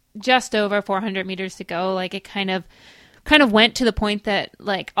just over 400 meters to go, like it kind of went to the point that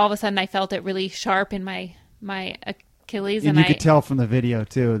like all of a sudden I felt it really sharp in my Achilles. And you could tell from the video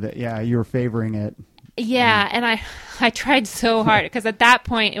too that, you were favoring it. Yeah, and I tried so hard because at that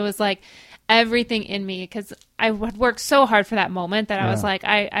point it was like everything in me, because I had worked so hard for that moment that I was like,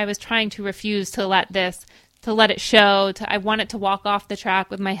 I was trying to refuse to let it show. I wanted to walk off the track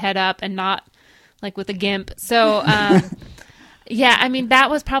with my head up and not like with a gimp. So, yeah, I mean, that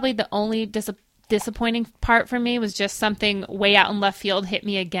was probably the only disappointing part for me was just something way out in left field hit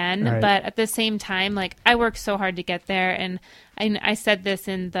me again. Right. But at the same time, like, I worked so hard to get there, and I said this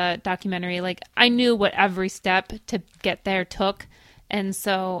in the documentary, like, I knew what every step to get there took, and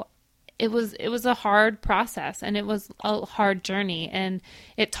so it was a hard process, and it was a hard journey, and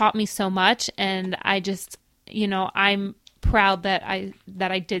it taught me so much, and I just, I'm proud that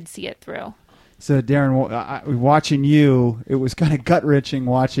I did see it through. So, Darren, watching you, it was kind of gut-wrenching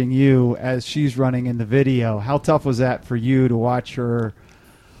watching you as she's running in the video. How tough was that for you to watch her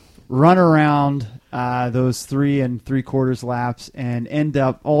run around those 3 3/4 laps and end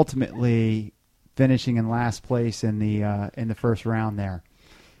up ultimately finishing in last place in the first round there?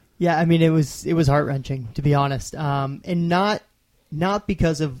 Yeah, I mean, it was heart-wrenching, to be honest, and not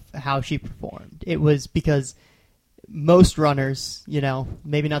because of how she performed. It was because most runners,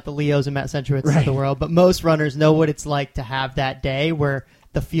 maybe not the Leos and Matt Centrowitz of the world, but most runners know what it's like to have that day where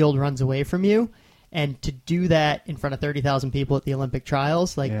the field runs away from you, and to do that in front of 30,000 people at the Olympic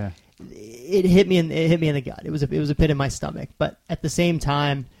trials, it hit me in the gut. It was a pit in my stomach. But at the same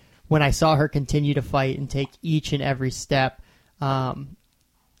time, when I saw her continue to fight and take each and every step, I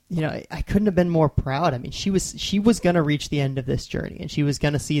couldn't have been more proud. I mean, she was going to reach the end of this journey, and she was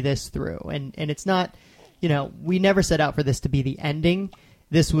going to see this through. And it's not. We never set out for this to be the ending.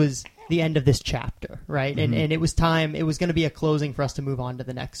 This was the end of this chapter, right? Mm-hmm. And it was time. It was going to be a closing for us to move on to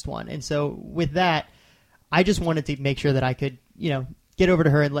the next one. And so with that, I just wanted to make sure that I could, get over to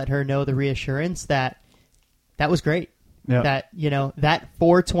her and let her know the reassurance that was great. Yep. That, that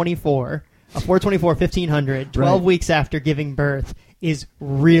 424, a 424 1500, 12 weeks after giving birth is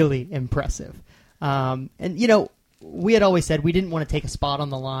really impressive. We had always said we didn't want to take a spot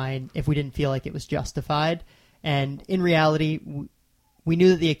on the line if we didn't feel like it was justified. And in reality, we knew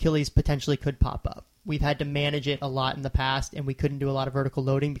that the Achilles potentially could pop up. We've had to manage it a lot in the past, and we couldn't do a lot of vertical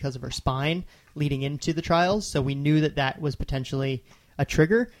loading because of her spine leading into the trials. So we knew that was potentially a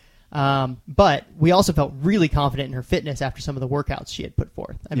trigger. But we also felt really confident in her fitness after some of the workouts she had put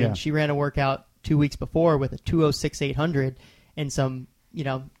forth. I mean, she ran a workout 2 weeks before with a 2:06 800 and some,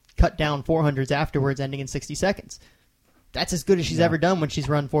 cut down 400s afterwards, ending in 60 seconds. That's as good as she's ever done when she's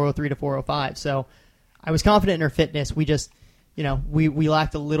run 403 to 405. So I was confident in her fitness. We just, we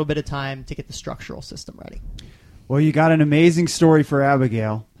lacked a little bit of time to get the structural system ready. Well, you got an amazing story for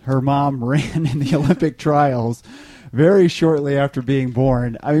Abigail. Her mom ran in the Olympic trials very shortly after being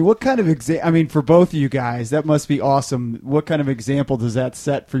born. I mean, what kind of for both of you guys, that must be awesome. What kind of example does that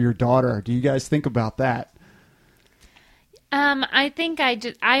set for your daughter? Do you guys think about that? I think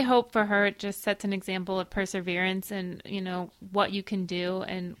I hope for her it just sets an example of perseverance and, what you can do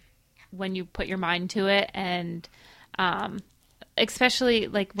and when you put your mind to it, and especially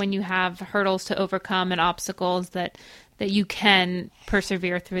like when you have hurdles to overcome and obstacles that you can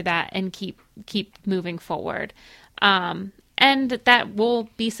persevere through that and keep moving forward. And that will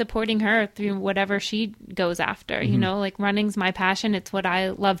be supporting her through whatever she goes after. Mm-hmm. Like running's my passion. It's what I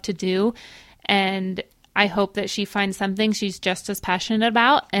love to do. And I hope that she finds something she's just as passionate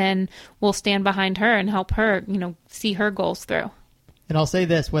about, and we'll stand behind her and help her, see her goals through. And I'll say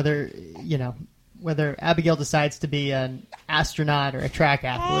this, whether Abigail decides to be an astronaut or a track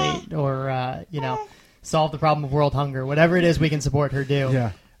athlete or, solve the problem of world hunger, whatever it is we can support her do.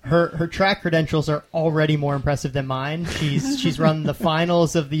 Yeah. Her track credentials are already more impressive than mine. She's run the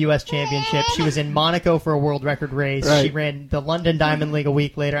finals of the U.S. Championship. She was in Monaco for a world record race. Right. She ran the London Diamond League a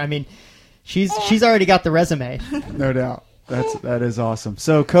week later. I mean, she's already got the resume. No doubt. That is awesome.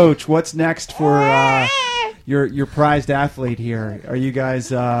 So, Coach, what's next for your prized athlete here? Are you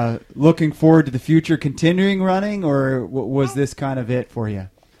guys looking forward to the future, continuing running, or was this kind of it for you?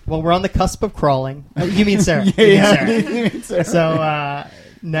 Well, we're on the cusp of crawling. You mean Sarah? You mean Sarah. So.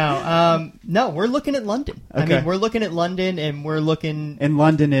 No, we're looking at London. Okay. I mean, we're looking at London, and we're looking. And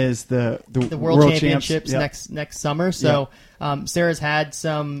London is the World Championships next summer. So Sarah's had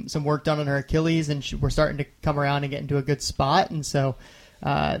some work done on her Achilles, and we're starting to come around and get into a good spot. And so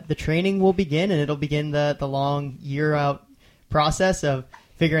the training will begin, and it'll begin the long year out process of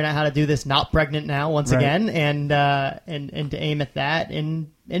figuring out how to do this not pregnant now once again, and to aim at that and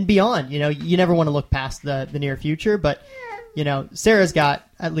beyond. You never want to look past the near future, but. Sarah's got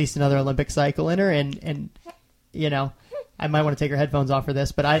at least another Olympic cycle in her, and I might want to take her headphones off for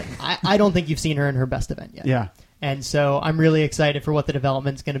this, but I don't think you've seen her in her best event yet. Yeah. And so I'm really excited for what the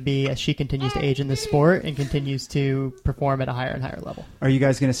development's going to be as she continues to age in the sport and continues to perform at a higher and higher level. Are you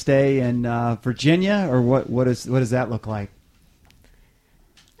guys going to stay in Virginia, or what does that look like?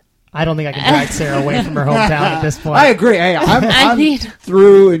 I don't think I can drag Sarah away from her hometown at this point. I agree. Hey, I'm need-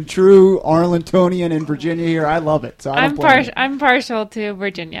 through and true Arlingtonian in Virginia here. I love it. So I don't blame you. I'm partial to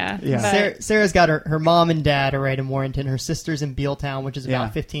Virginia. Yeah. but- Sarah's got her mom and dad are right in Warrenton. Her sister's in Bealtown, which is about Yeah.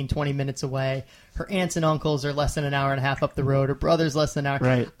 15, 20 minutes away. Her aunts and uncles are less than an hour and a half up the road. Her brother's less than an hour.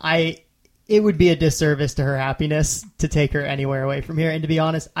 Right. It would be a disservice to her happiness to take her anywhere away from here. And to be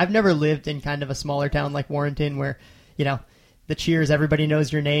honest, I've never lived in kind of a smaller town like Warrenton where, the cheers, everybody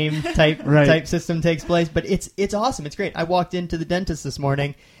knows your name type type system takes place. But it's awesome. It's great. I walked into the dentist this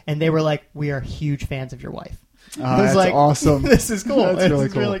morning and they were like, "We are huge fans of your wife." I was that's awesome. This is cool. That's It's really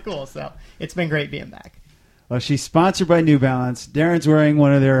really cool. cool. So it's been great being back. Well, she's sponsored by New Balance. Darren's wearing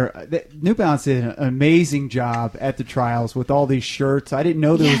one of their New Balance did an amazing job at the trials with all these shirts. I didn't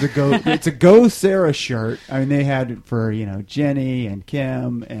know there was a Go. It's a Go Sarah shirt. I mean, they had it for Jenny and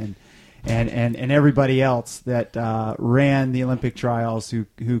Kim and everybody else that ran the Olympic trials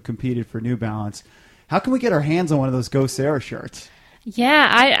who competed for New Balance. How can we get our hands on one of those Go Sarah shirts?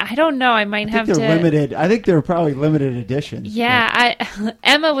 Yeah, I don't know. I might have to. Limited. I think they're probably limited editions. Yeah,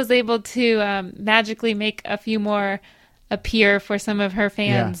 Emma was able to magically make a few more appear for some of her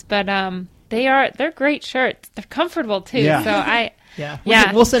fans, but they're great shirts. They're comfortable too. Yeah.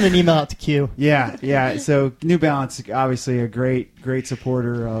 So We'll send an email out to Q. Yeah. So New Balance, obviously a great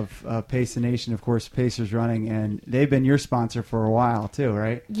supporter of Pace the Nation, of course, Pacers Running, and they've been your sponsor for a while too,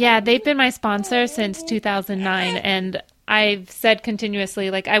 right? Yeah, they've been my sponsor since 2009, and I've said continuously,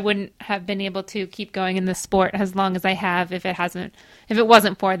 I wouldn't have been able to keep going in this sport as long as I have if it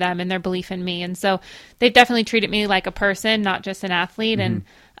wasn't for them and their belief in me. And so they've definitely treated me like a person, not just an athlete. Mm-hmm.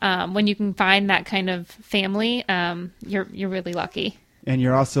 And when you can find that kind of family, you're really lucky. And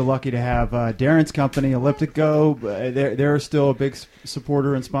you're also lucky to have Darren's company, Elliptic Go. They're still a big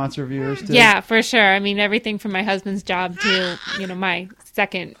supporter and sponsor of yours too. Yeah, for sure. I mean, everything from my husband's job to my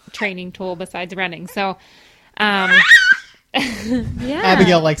second training tool besides running. So. Yeah.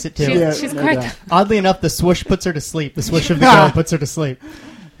 Abigail likes it too. She's quite. doubt. Oddly enough, the swoosh puts her to sleep. The swoosh of the go puts her to sleep.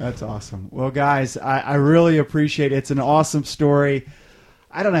 That's awesome. Well, guys, I really appreciate it. It's an awesome story.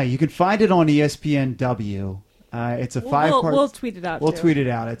 I don't know. You can find it on ESPNW. It's a five-part. We'll tweet it out. We'll too. tweet it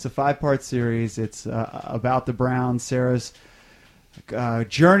out. It's a 5-part series. It's about the Browns, Sarah's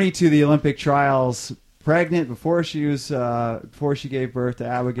journey to the Olympic trials. Pregnant before she gave birth to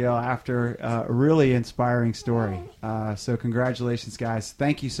Abigail. After a really inspiring story. So congratulations, guys!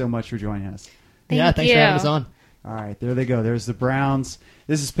 Thank you so much for joining us. Thank Thanks for having us on. All right, there they go. There's the Browns.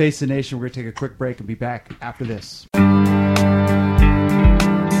 This is Pace the Nation. We're going to take a quick break and be back after this.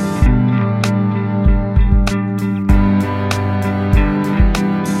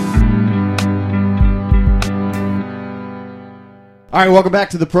 All right, welcome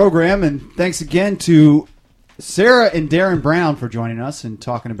back to the program, and thanks again to Sarah and Darren Brown for joining us and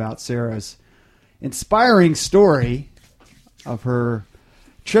talking about Sarah's inspiring story of her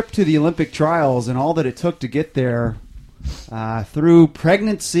trip to the Olympic trials and all that it took to get there through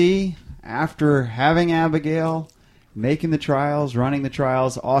pregnancy, after having Abigail, making the trials, running the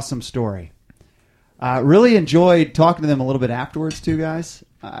trials. Awesome story. Really enjoyed talking to them a little bit afterwards, too, guys.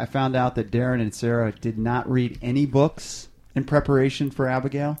 I found out that Darren and Sarah did not read any books in preparation for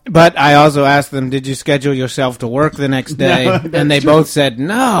Abigail. But I also asked them, did you schedule yourself to work the next day? No, and they both said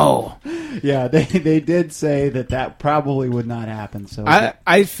no. Yeah, they did say that probably would not happen. So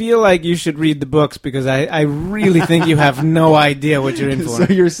I feel like you should read the books because I really think you have no idea what you're in for.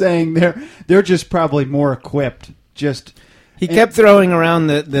 So you're saying they're just probably more equipped. He kept throwing around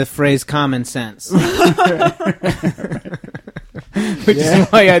the phrase common sense. Which is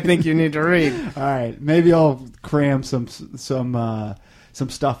why I think you need to read. All right, maybe I'll cram some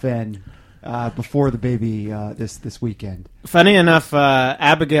stuff in before the baby this weekend. Funny enough,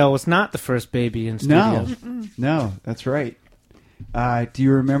 Abigail was not the first baby in studio. No, that's right. Do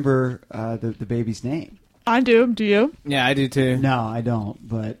you remember the baby's name? I do. Do you? Yeah, I do too. No, I don't.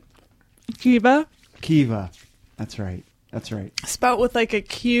 But Kiva? Kiva. That's right. Spelled with like a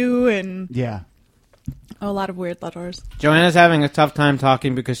Q and Yeah. a lot of weird letters. Joanna's having a tough time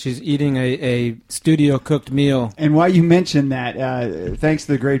talking because she's eating a studio cooked meal. And while you mentioned that, thanks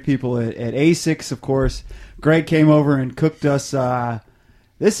to the great people at ASICS, of course, Greg came over and cooked us.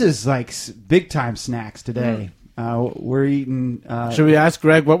 This is like big time snacks today. We're eating. Should we ask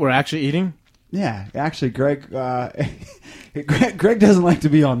Greg what we're actually eating? Yeah, actually, Greg. Greg doesn't like to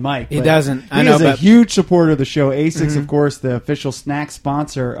be on mic. He but doesn't. I He know, is a but huge supporter of the show. ASICS, of course, the official snack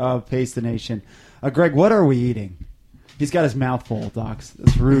sponsor of Pace the Nation. Greg, what are we eating? He's got his mouth full, Docs.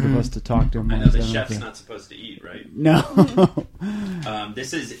 It's rude of us to talk to him. I know the chef's not supposed to eat, right? No.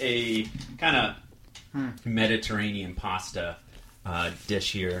 This is a kind of Mediterranean pasta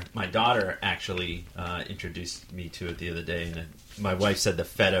dish here. My daughter actually introduced me to it the other day, and my wife said the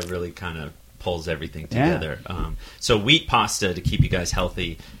feta really kind of pulls everything together. So wheat pasta to keep you guys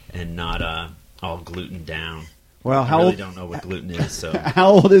healthy and not all gluten down. Well, I really don't know what gluten is. So how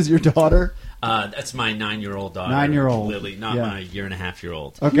old is your daughter? that's my 9-year-old daughter, 9-year-old Lily, not my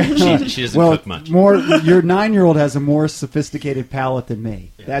 1.5-year-old. Okay, she doesn't cook much. Your 9-year-old has a more sophisticated palate than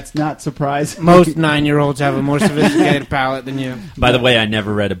me. Yeah. That's not surprising. Most 9-year-olds have a more sophisticated palate than you. By the way, I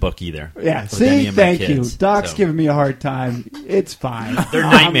never read a book either. Yeah, with any see, of my thank you. kids, Doc's so. giving me a hard time. It's fine. They're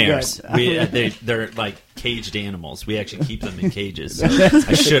I'm nightmares. good. They're like caged animals. We actually keep them in cages. So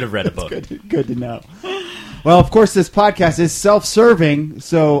I should have read a book. Good to know. Well, of course, this podcast is self-serving,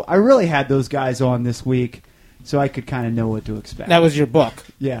 so I really had those guys on this week so I could kind of know what to expect. That was your book.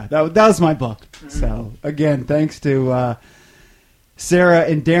 Yeah, that was my book. So, again, thanks to Sarah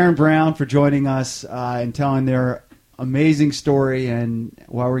and Darren Brown for joining us and telling their amazing story. And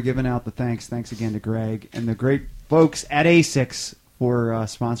while we're giving out the thanks again to Greg and the great folks at ASICS for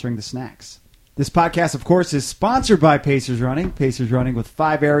sponsoring the snacks. This podcast, of course, is sponsored by Pacers Running. Pacers Running with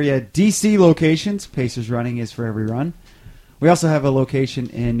 5 area DC locations. Pacers Running is for every run. We also have a location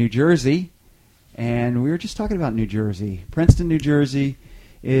in New Jersey, and we were just talking about New Jersey. Princeton, New Jersey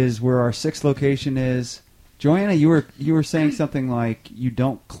is where our 6th location is. Joanna, you were saying something like you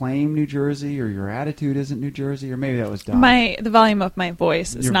don't claim New Jersey, or your attitude isn't New Jersey, or maybe that was Doc. The volume of my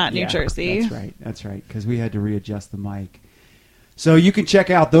voice is not New Jersey. That's right, because we had to readjust the mic. So you can check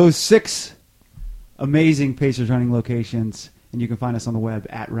out those 6 amazing Pacers Running locations, and you can find us on the web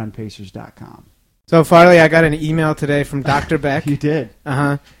at runpacers.com. So, Farley, I got an email today from Dr. Beck. You did?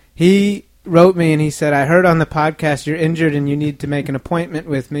 Uh-huh. He wrote me and he said, I heard on the podcast you're injured and you need to make an appointment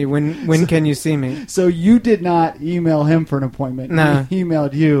with me. When can you see me? So you did not email him for an appointment. No. He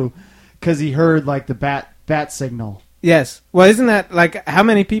emailed you because he heard like the bat signal. Yes. Well, isn't that like how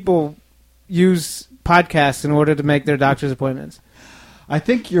many people use podcasts in order to make their doctor's appointments? I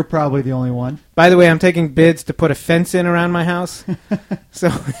think you're probably the only one. By the way, I'm taking bids to put a fence in around my house. So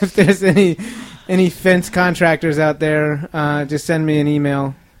if there's any fence contractors out there, just send me an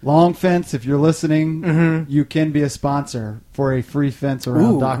email. Long Fence, if you're listening, you can be a sponsor for a free fence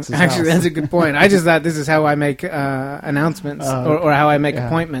around Doc's house. Actually, that's a good point. I just thought this is how I make announcements or how I make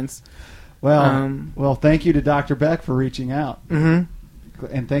appointments. Well, thank you to Dr. Beck for reaching out. Mm-hmm.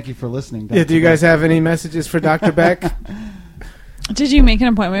 And thank you for listening, Dr. Yeah, do you guys have any messages for Dr. Beck? Did you make an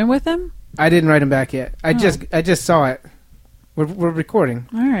appointment with him? I didn't write him back yet. I just saw it. We're recording.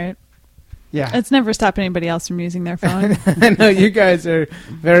 All right. Yeah. It's never stopped anybody else from using their phone. I know you guys are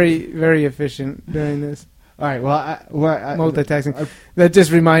very, very efficient during this. All right. Well, multitasking. That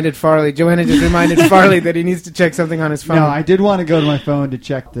just reminded Farley. Joanna just reminded Farley that he needs to check something on his phone. No, I did want to go to my phone to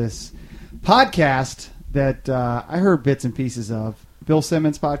check this podcast that I heard bits and pieces of. Bill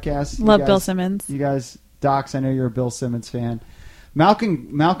Simmons podcast. Love Bill Simmons. You guys, Docs, I know you're a Bill Simmons fan. Malcolm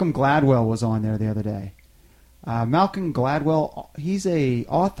Gladwell was on there the other day. Malcolm Gladwell, he's a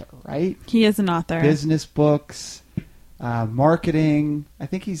author, right? He is an author. Business books, marketing. I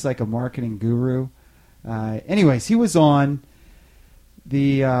think he's like a marketing guru. Anyways, he was on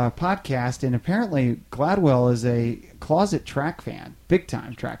the podcast, and apparently Gladwell is a closet track fan,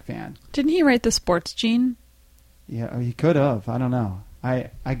 big-time track fan. Didn't he write The Sports Gene? Yeah, he could have. I don't know.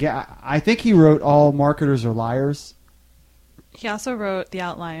 I think he wrote All Marketers Are Liars. He also wrote The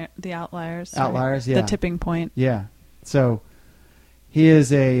Outliers. Outliers, yeah. The Tipping Point. Yeah. So he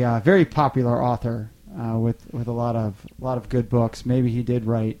is a very popular author with a lot of good books. Maybe he did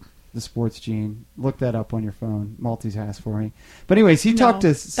write The Sports Gene. Look that up on your phone. Multitask for me. But anyways, he talked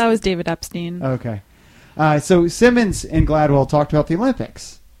to... That was David Epstein. Okay. So Simmons and Gladwell talked about the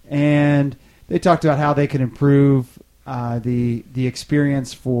Olympics. And they talked about how they can improve the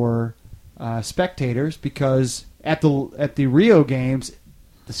experience for spectators, because at the Rio Games,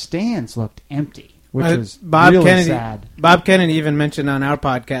 the stands looked empty, which was really sad. Bob Kennedy even mentioned on our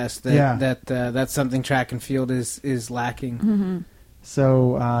podcast that that's something track and field is lacking. Mm-hmm.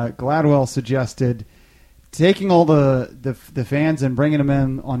 So Gladwell suggested taking all the fans and bringing them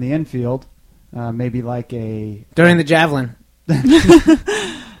in on the infield, maybe like during the javelin.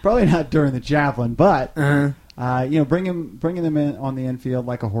 Probably not during the javelin, but bringing them in on the infield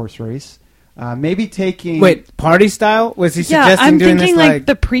like a horse race. Maybe taking... Wait, party style? Was he suggesting I'm doing thinking this like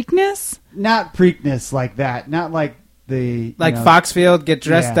the Preakness? Not Preakness like that. Not like the... Like Foxfield, get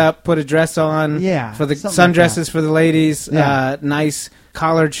dressed up, put a dress on. Yeah. For the sundresses like for the ladies, yeah. Nice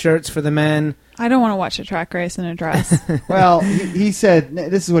collared shirts for the men. I don't want to watch a track race in a dress. Well, he said...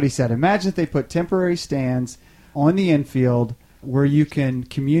 This is what he said. Imagine if they put temporary stands on the infield where you can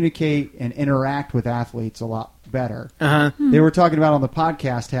communicate and interact with athletes a lot better. Uh-huh. They were talking about on the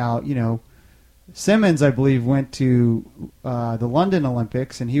podcast how, Simmons, I believe, went to the London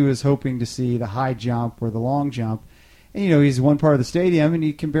Olympics, and he was hoping to see the high jump or the long jump. And, he's one part of the stadium, and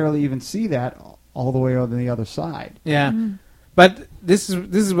you can barely even see that all the way on the other side. Yeah. But this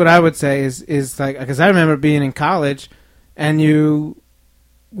is what I would say is like, because I remember being in college, and you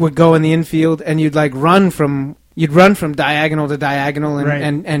would go in the infield, and you'd run from diagonal to diagonal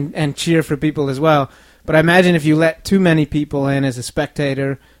and, Right. and cheer for people as well. But I imagine if you let too many people in as a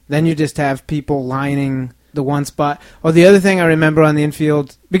spectator, then you just have people lining the one spot. Or the other thing I remember on the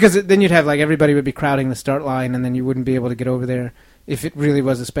infield, because then you'd have everybody would be crowding the start line, and then you wouldn't be able to get over there if it really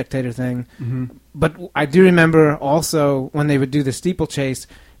was a spectator thing. Mm-hmm. But I do remember also when they would do the steeplechase,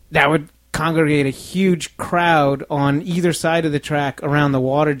 that would congregate a huge crowd on either side of the track around the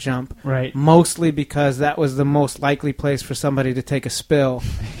water jump, Right. mostly because that was the most likely place for somebody to take a spill.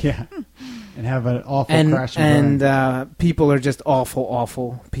 Yeah. And have an awful crash and burn. And people are just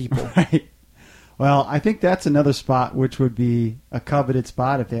awful people. Right. Well, I think that's another spot which would be a coveted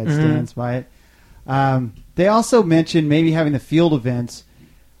spot if they had stands by it. They also mentioned maybe having the field events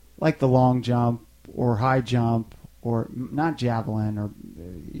like the long jump or high jump or not javelin or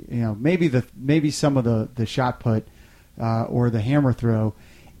maybe some of the shot put or the hammer throw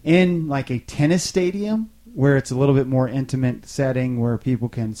in like a tennis stadium where it's a little bit more intimate setting where people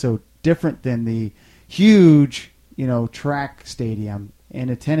can different than the huge track stadium in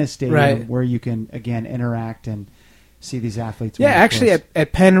a tennis stadium Right. where you can again interact and see these athletes. Yeah, more actually close.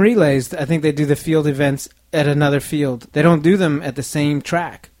 at Penn Relays, I think they do the field events at another field. They don't do them at the same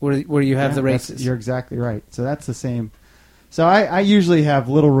track where you have the races. You're exactly right. So that's the same. So I usually have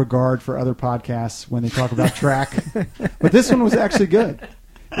little regard for other podcasts when they talk about track, but this one was actually good.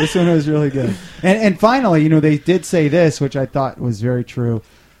 This one was really good. And finally, they did say this, which I thought was very true.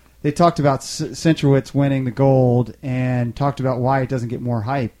 They talked about Centrowitz winning the gold and talked about why it doesn't get more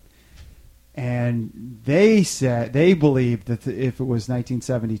hype. And they said they believed that if it was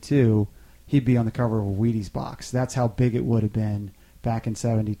 1972, he'd be on the cover of a Wheaties box. That's how big it would have been back in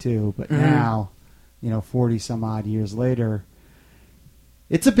 72. But now, 40 some odd years later,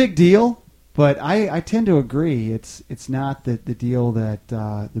 it's a big deal. But I tend to agree. It's not the deal that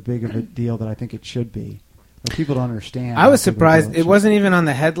the big of a deal that I think it should be. But people don't understand. I was surprised it wasn't even on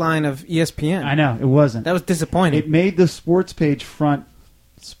the headline of ESPN. I know it wasn't. That was disappointing. It made the sports page front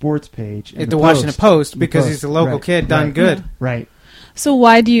sports page at the Washington Post because he's a local kid done good. Yeah. Right. So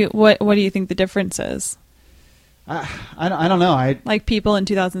why do you what do you think the difference is? I don't know. Like people in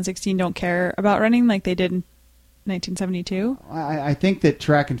 2016 don't care about running like they did in 1972? I think that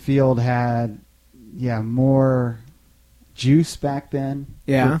track and field had more juice back then.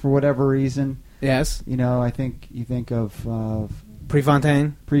 Yeah. For whatever reason. Yes. I think you think of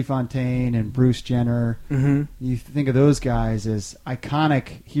Prefontaine and Bruce Jenner. Mm-hmm. You think of those guys as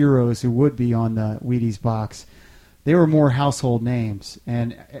iconic heroes who would be on the Wheaties box. They were more household names,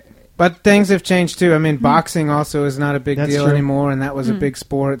 but things have changed too. I mean, boxing also is not a big deal true. anymore, and that was a big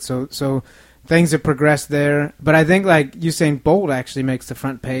sport. So things have progressed there. But I think Usain Bolt actually makes the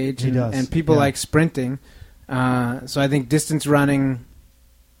front page, He does. And people like sprinting. So I think distance running,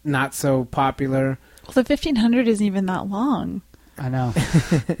 not so popular. Well, the 1500 isn't even that long. I know.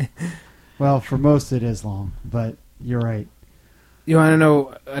 Well, for most it is long, but you're right. You want to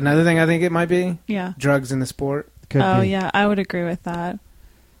know another thing I think it might be? Yeah. Drugs in the sport. Could be. Yeah, I would agree with that.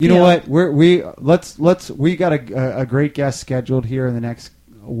 You know what? We got a great guest scheduled here in the next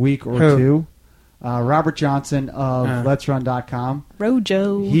week or two. Robert Johnson of Let'sRun.com.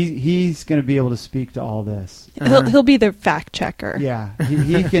 Rojo. He's going to be able to speak to all this. He'll be the fact checker. Yeah,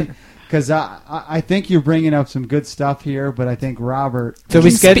 he can. Because I think you're bringing up some good stuff here, but I think Robert... So we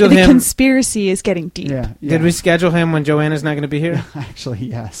scheduled the him... The conspiracy is getting deep. Yeah. Did we schedule him when Joanna's not going to be here? Actually,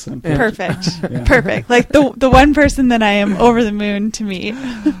 yes. Perfect. Yeah. Perfect. Like the one person that I am over the moon to meet.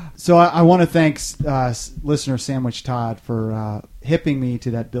 So I want to thank listener Sandwich Todd for hipping me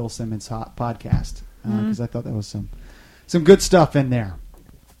to that Bill Simmons podcast because I thought that was some good stuff in there.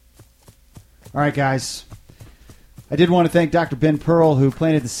 All right, guys. I did want to thank Dr. Ben Pearl, who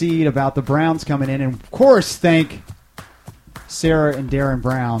planted the seed about the Browns coming in. And, of course, thank Sarah and Darren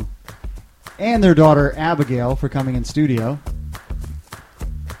Brown and their daughter, Abigail, for coming in studio.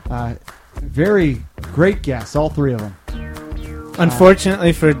 Very great guests, all three of them.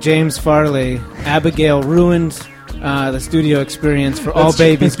 Unfortunately for James Farley, Abigail ruined the studio experience for all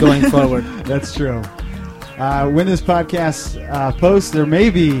babies going forward. That's true. When this podcast posts, there may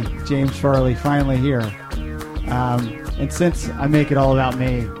be James Farley finally here. And since I make it all about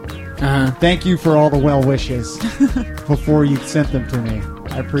me, Thank you for all the well wishes before you sent them to me.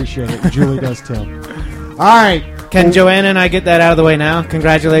 I appreciate it. Julie does too. All right. Can Joanna and I get that out of the way now?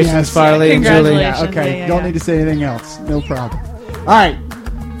 Congratulations, Yes. Farley and Julie. Congratulations. Okay, Yeah. don't need to say anything else. No problem. All right,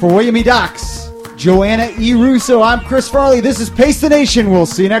 for William E. Docs, Joanna E. Russo, I'm Chris Farley. This is Pace the Nation. We'll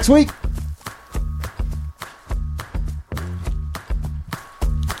see you next week.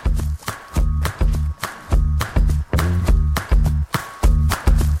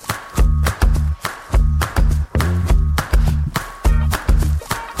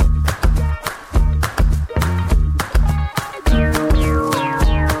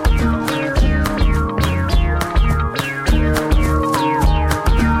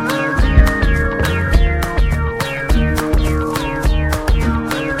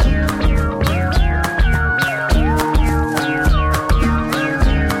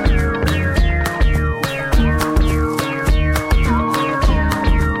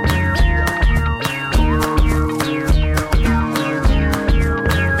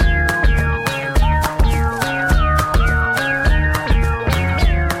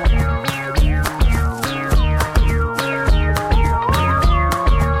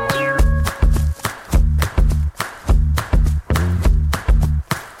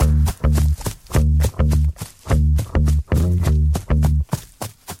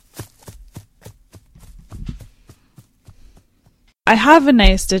 I have a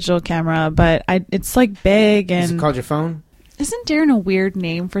nice digital camera, but it's like big Is it and called your phone? isn't Darren a weird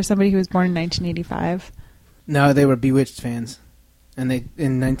name for somebody who was born in 1985? No, they were Bewitched fans. And they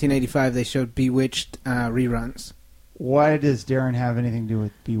in 1985 they showed Bewitched reruns. Why does Darren have anything to do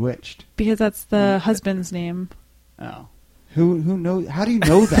with Bewitched? Because that's the husband's name. Oh, who knows? How do you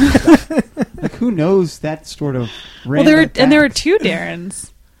know that? Like, who knows that sort of Well, random there were fact? two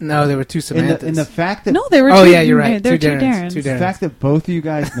Darrens. No, there were two Samanthas. in the fact that No, there were Oh, two. yeah, you're right. There were Two two Darrens. Darrens. Two the Darrens. fact that both of you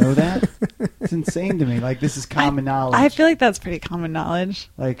guys know that, it's insane to me. Like, this is common knowledge. I feel like that's pretty common knowledge.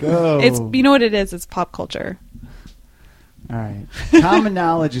 Like, oh, It's you know what it is. It's pop culture. all right. Common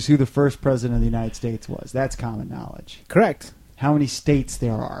knowledge is who the first president of the United States was. That's common knowledge. Correct. How many states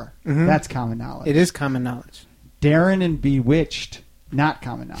there are. Mhm. That's common knowledge. It is common knowledge. Darren and Bewitched, not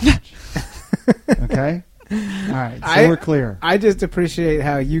common knowledge. Okay? All right, so I- we're clear. I just appreciate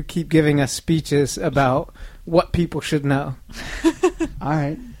how you keep giving us speeches about what people should know. All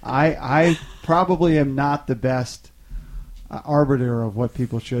right. I probably am not the best arbiter of what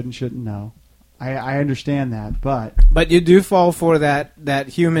people should and shouldn't know. I understand that, but But you do fall for that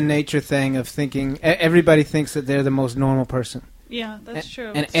human nature thing of thinking everybody thinks that they're the most normal person. Yeah, that's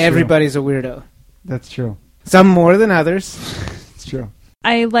true. And everybody's a weirdo. that's true. Some more than others. It's true.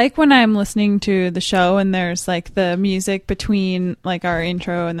 I like when I'm listening to the show and there's like the music between like our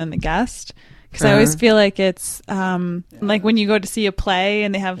intro and then the guest. Because I always Uh-huh. feel like it's like when you go to see a play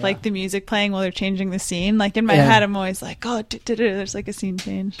and they have like Yeah. the music playing while they're changing the scene. Like in my Yeah. head, I'm always like, oh, there's like a scene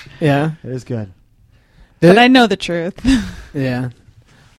change. Yeah. It is good. But I know the truth. Yeah.